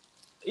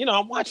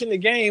 I'm watching the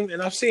game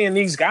and I'm seeing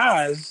these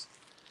guys.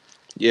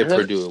 Yeah,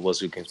 Purdue. It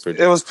was against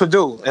Purdue. It was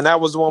Purdue, and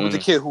that was the one with the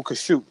kid who could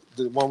shoot,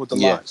 the one with the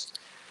locks.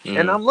 Mm-hmm.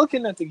 And I'm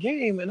looking at the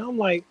game, and I'm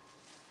like,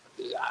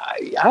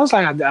 I was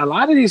like, a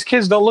lot of these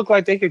kids don't look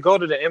like they could go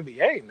to the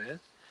NBA,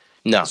 man.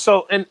 No.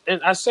 So, and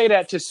I say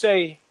that to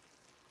say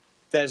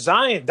that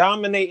Zion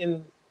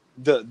dominating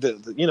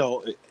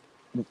the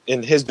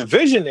in his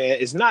division there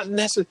is not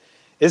necessary.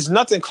 It's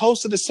nothing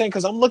close to the same,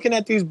 because I'm looking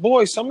at these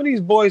boys. Some of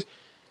these boys,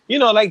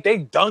 like they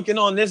dunking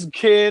on this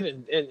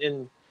kid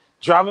and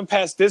driving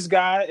past this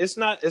guy. It's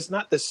not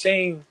the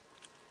same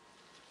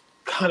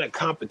kind of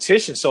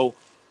competition. So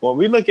when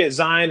we look at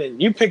Zion and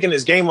you picking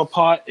his game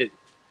apart,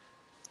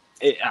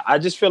 I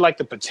just feel like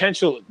the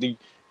potential.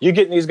 You're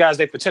getting these guys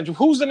their potential.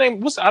 Who's the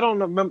name? I don't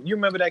remember. You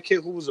remember that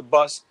kid who was a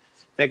bust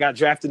that got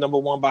drafted number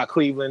 1 by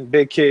Cleveland?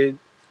 Big kid.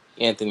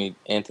 Anthony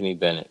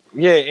Bennett.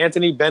 Yeah,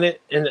 Anthony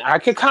Bennett. And I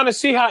could kind of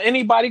see how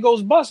anybody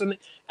goes bust. And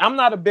I'm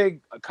not a big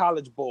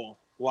college ball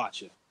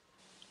watcher.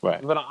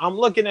 Right. But I'm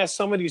looking at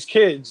some of these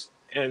kids,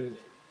 and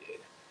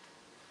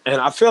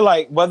I feel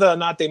like whether or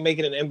not they make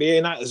it in the NBA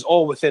or not is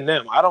all within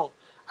them.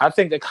 I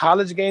think the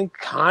college game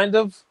kind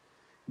of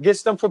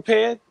gets them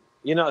prepared,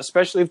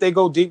 especially if they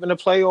go deep in the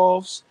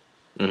playoffs,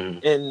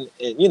 and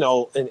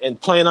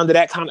playing under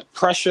that kind of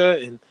pressure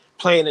and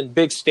playing in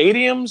big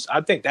stadiums. I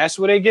think that's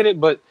where they get it.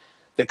 But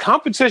the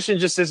competition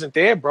just isn't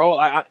there, bro.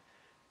 I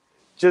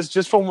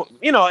just from,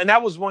 and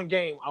that was one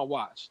game I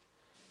watched.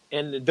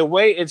 And the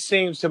way it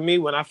seems to me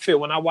when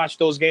I watch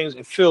those games,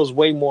 it feels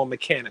way more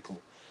mechanical.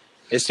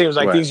 It seems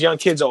like these young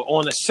kids are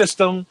on a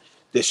system.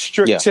 They're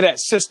strict to that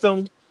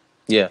system.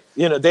 Yeah.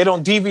 They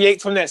don't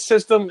deviate from that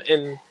system,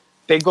 and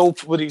they go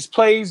for these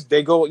plays.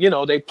 They go,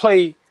 they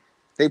play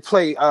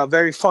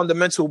very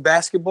fundamental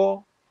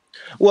basketball.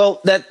 Well,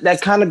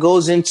 that kind of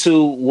goes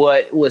into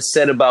what was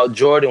said about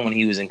Jordan when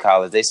he was in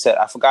college. They said,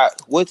 I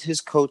forgot what his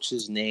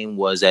coach's name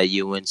was at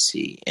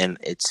UNC, and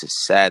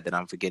it's sad that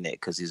I'm forgetting it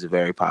because he's a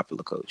very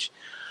popular coach.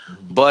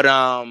 Mm-hmm.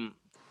 But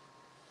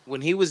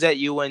when he was at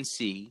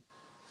UNC,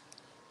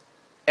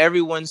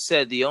 everyone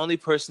said the only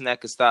person that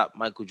could stop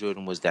Michael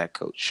Jordan was that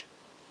coach.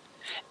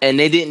 And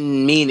they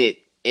didn't mean it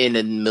in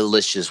a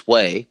malicious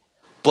way,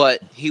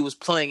 but he was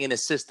playing in a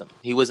system.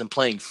 He wasn't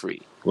playing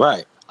free.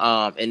 Right.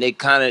 And they're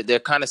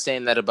kind of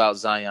saying that about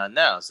Zion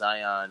now.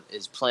 Zion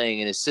is playing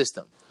in his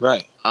system.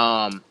 Right.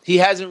 He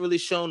hasn't really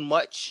shown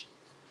much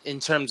in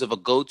terms of a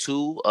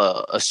go-to,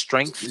 a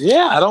strength.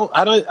 Yeah, I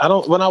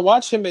don't. When I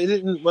watched him,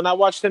 when I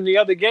watched him the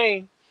other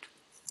game,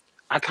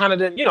 I kind of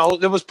didn't.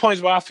 There was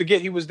points where I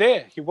forget he was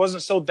there. He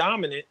wasn't so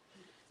dominant,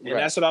 and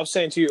that's what I was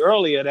saying to you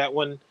earlier. That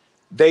when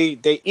they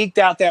eked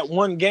out that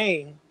one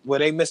game where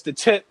they missed the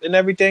tip and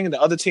everything, and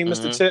the other team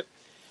missed the tip.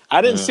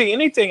 I didn't see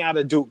anything out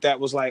of Duke that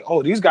was like,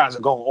 oh, these guys are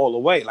going all the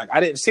way. Like, I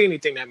didn't see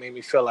anything that made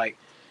me feel like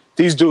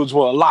these dudes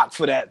were a lock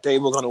for that. They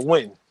were going to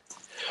win.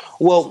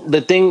 Well,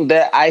 the thing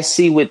that I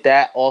see with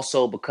that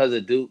also because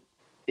of Duke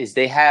is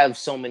they have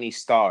so many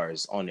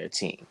stars on their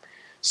team.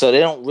 So they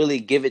don't really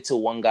give it to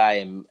one guy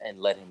and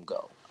let him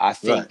go. I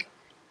think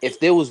if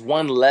there was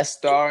one less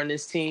star in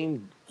this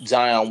team,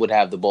 Zion would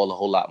have the ball a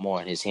whole lot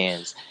more in his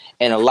hands,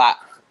 and a lot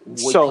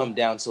would come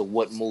down to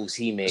what moves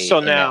he made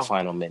in that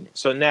final minute.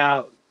 So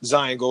now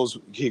Zion goes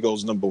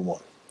number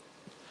one.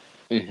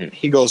 Mm-hmm.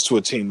 He goes to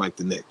a team like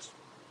the Knicks.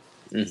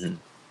 Mm-hmm.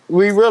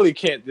 We really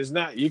can't.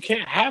 You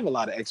can't have a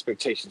lot of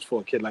expectations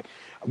for a kid like.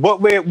 What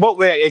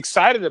we're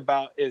excited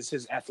about is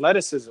his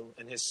athleticism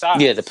and his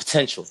size. Yeah, the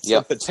potential. Yeah,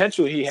 the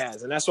potential he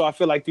has, and that's why I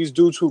feel like these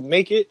dudes who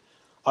make it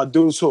are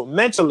dudes who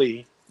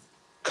mentally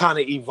kind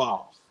of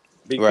evolve,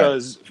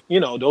 because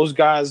those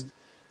guys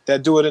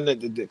that do it in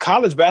the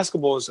college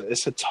basketball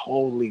it's a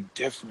totally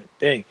different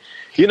thing.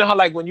 You know how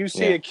like when you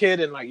see a kid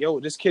and like, yo,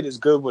 this kid is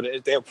good with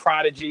it, they're a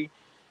prodigy,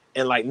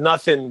 and like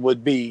nothing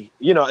would be,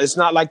 it's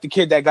not like the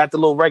kid that got the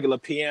little regular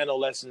piano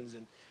lessons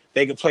and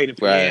they could play the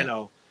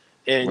piano,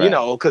 and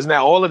because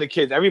now all of the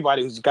kids,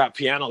 everybody who's got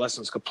piano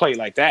lessons could play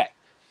like that.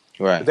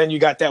 Right. But then you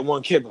got that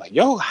one kid like,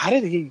 yo, how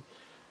did he?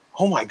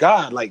 Oh my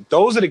God! Like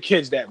those are the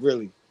kids that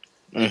really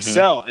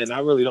excel, and I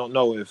really don't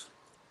know if.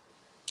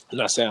 I'm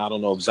not saying I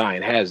don't know if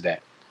Zion has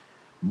that,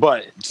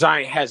 but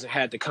Zion hasn't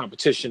had the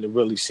competition to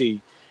really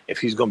see if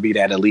he's going to be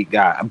that elite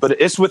guy. But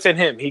it's within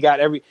him. He's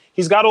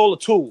got all the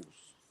tools.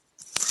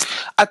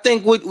 I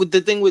think with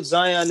the thing with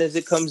Zion is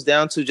it comes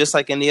down to just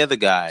like any other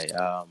guy,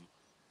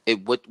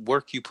 what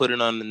work you put in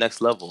on the next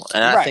level,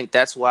 and I think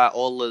that's why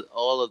all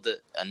of the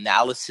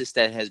analysis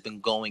that has been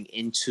going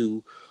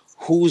into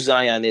who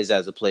Zion is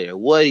as a player,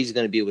 what he's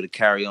going to be able to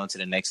carry on to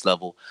the next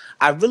level.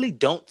 I really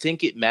don't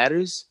think it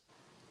matters,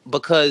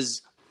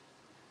 because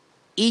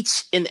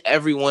each and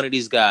every one of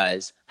these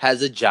guys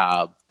has a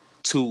job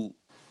to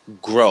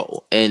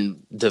grow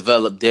and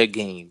develop their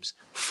games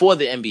for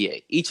the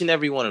NBA. Each and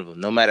every one of them,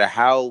 no matter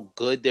how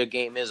good their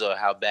game is or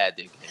how bad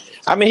their game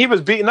is. I mean, he was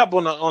beating up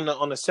on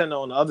the center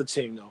on the other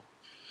team, though.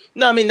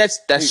 No, I mean that's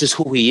just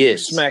who he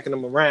is. Smacking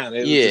him around.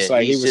 It was just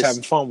like he was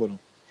having fun with him.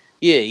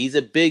 Yeah, he's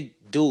a big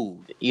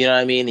dude. You know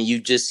what I mean? And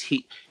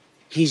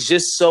he's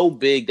just so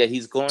big that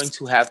he's going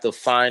to have to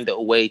find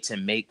a way to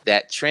make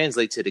that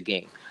translate to the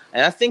game.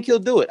 And I think he'll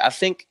do it. I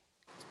think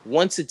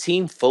once a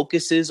team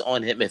focuses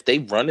on him, if they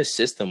run a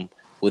system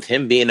with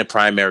him being the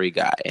primary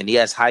guy and he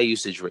has high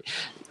usage rate.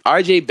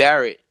 RJ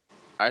Barrett,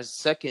 our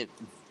second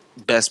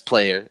best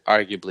player,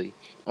 arguably,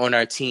 on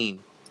our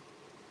team,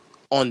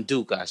 on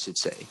Duke, I should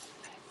say.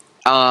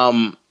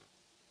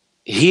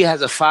 He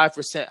has a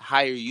 5%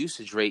 higher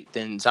usage rate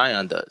than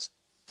Zion does.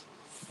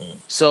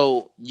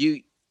 So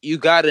you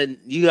gotta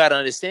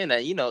understand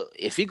that,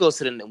 if he goes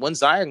when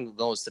Zion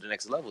goes to the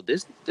next level,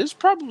 there's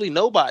probably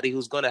nobody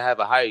who's going to have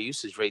a higher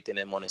usage rate than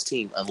him on his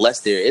team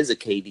unless there is a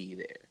KD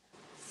there.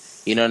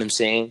 You know what I'm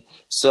saying?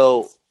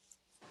 So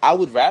I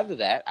would rather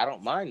that. I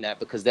don't mind that,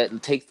 because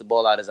that takes the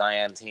ball out of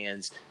Zion's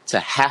hands to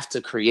have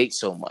to create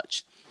so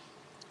much.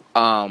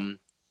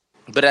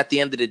 But at the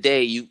end of the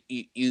day,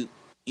 you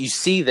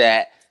see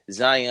that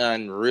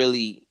Zion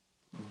really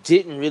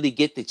didn't really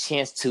get the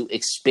chance to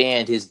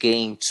expand his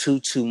game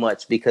too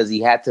much, because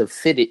he had to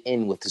fit it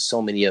in with so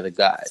many other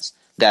guys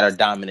that are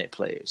dominant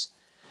players.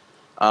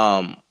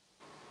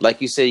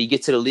 Like you said, you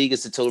get to the league,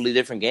 it's a totally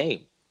different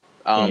game.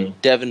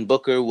 Devin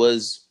Booker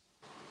was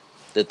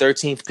the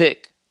 13th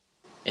pick,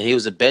 and he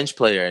was a bench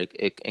player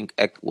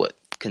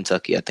at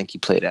Kentucky, I think he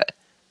played at.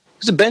 He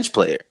was a bench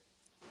player.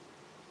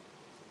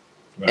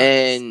 Right.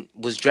 And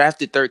was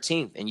drafted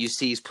 13th, and you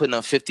see he's putting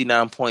up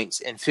 59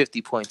 points and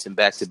 50 points in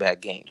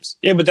back-to-back games.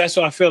 Yeah, but that's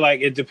why I feel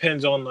like it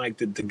depends on like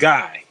the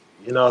guy.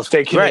 If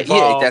they can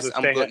evolve.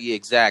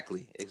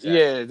 Exactly.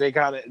 Yeah, they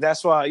got it.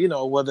 That's why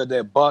whether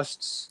they're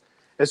busts,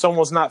 it's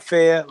almost not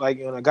fair. Like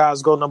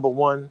guys go number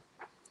one,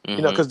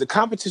 because the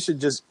competition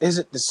just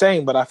isn't the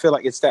same. But I feel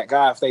like it's that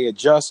guy, if they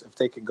adjust, if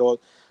they can go.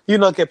 You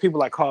look at people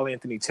like Karl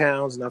Anthony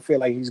Towns, and I feel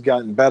like he's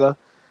gotten better.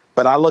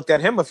 But I looked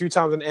at him a few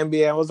times in the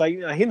NBA. I was like,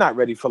 he's not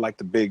ready for like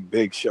the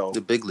big show, the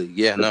big league.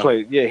 Yeah, no.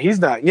 Play. Yeah, he's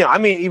not. I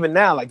mean, even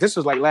now, like this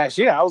was like last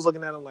year. I was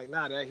looking at him like,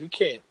 he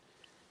can't.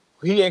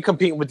 He ain't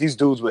competing with these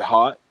dudes with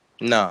heart.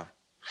 No,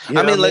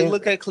 I mean,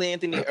 look at Clay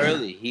Anthony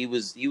early. He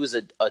was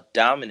a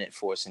dominant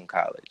force in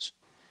college,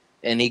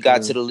 and he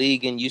got to the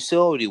league, and you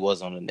saw what he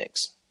was on the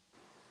Knicks.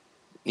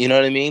 You know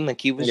what I mean? Like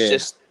he was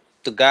just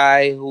the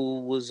guy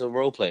who was a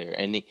role player,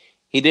 and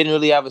he didn't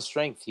really have a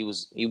strength. He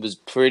was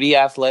pretty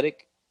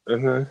athletic.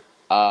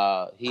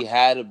 He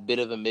had a bit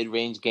of a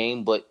mid-range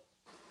game, but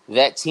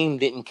that team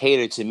didn't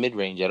cater to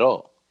mid-range at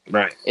all.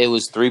 Right. It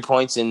was 3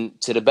 points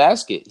into the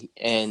basket.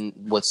 And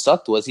what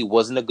sucked was he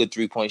wasn't a good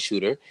 3-point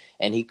shooter,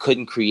 and he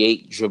couldn't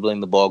create dribbling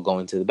the ball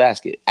going to the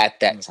basket at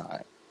that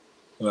time.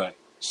 Right.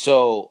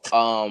 So,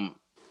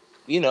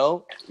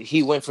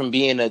 he went from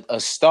being a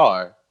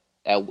star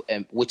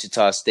at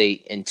Wichita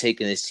State and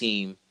taking his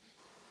team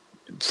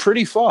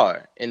pretty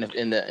far in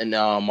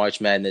the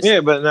March Madness. Yeah,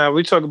 but now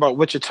we talk about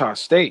Wichita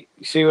State.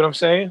 You see what I'm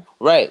saying?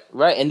 Right.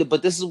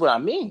 But this is what I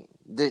mean.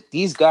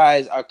 These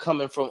guys are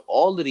coming from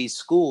all of these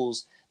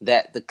schools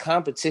that the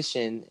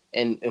competition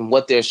and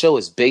what their show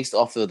is based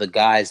off of the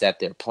guys that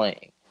they're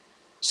playing.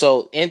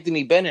 So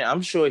Anthony Bennett,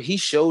 I'm sure he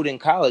showed in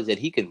college that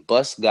he can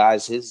bust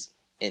guys his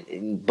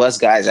and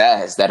bust guys'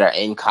 ass that are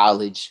in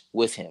college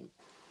with him.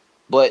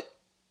 But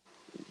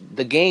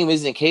the game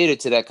isn't catered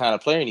to that kind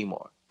of player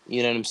anymore.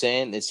 You know what I'm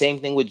saying? The same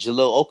thing with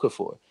Jalil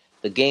Okafor.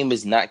 The game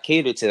is not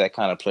catered to that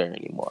kind of player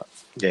anymore.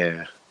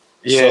 Yeah.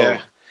 So,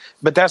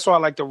 but that's why,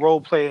 like, the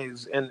role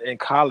players in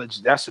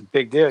college, that's a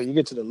big deal. You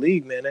get to the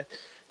league, man,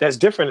 that's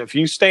different. If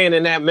you staying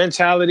in that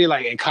mentality,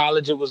 like in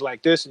college it was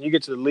like this, and you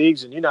get to the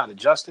leagues and you're not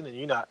adjusting and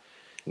you're not,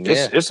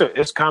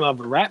 it's kind of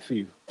a wrap for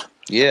you.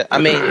 Yeah, I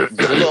mean,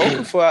 Jalil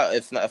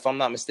Okafor, if I'm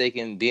not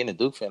mistaken, being a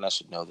Duke fan, I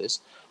should know this,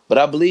 but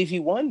I believe he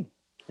won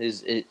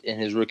in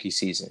his rookie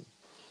season.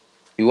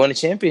 He won a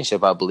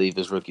championship, I believe,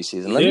 his rookie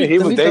season.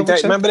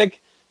 Remember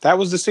that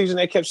was the season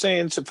they kept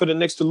saying for the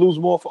Knicks to lose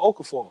more for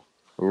Okafor.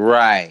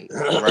 Right.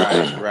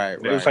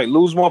 It was like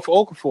lose more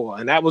for Okafor,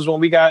 and that was when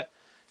we got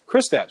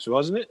Kristaps,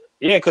 wasn't it?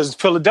 Yeah, because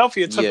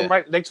Philadelphia took him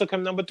right. They took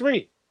him number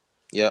 3.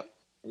 Yep.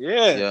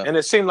 Yeah, and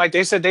it seemed like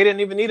they said they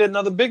didn't even need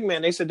another big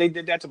man. They said they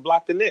did that to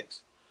block the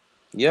Knicks.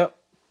 Yep.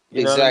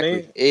 You know exactly. what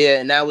I mean? Yeah,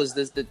 and that was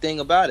the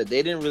thing about it.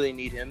 They didn't really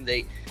need him.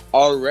 They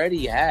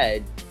already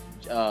had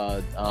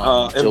Joel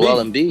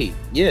Embiid.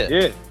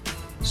 Yeah.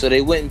 So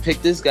they went and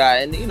picked this guy,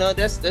 and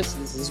this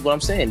is what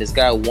I'm saying. This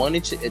guy won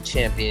a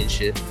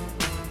championship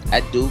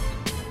at Duke,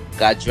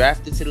 got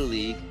drafted to the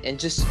league, and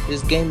just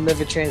his game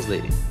never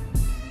translated.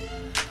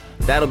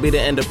 That'll be the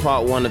end of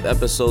part 1 of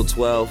episode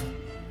 12.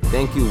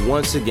 Thank you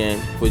once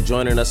again for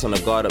joining us on the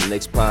Guard Up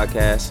Knicks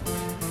podcast.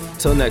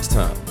 Till next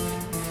time,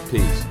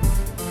 peace.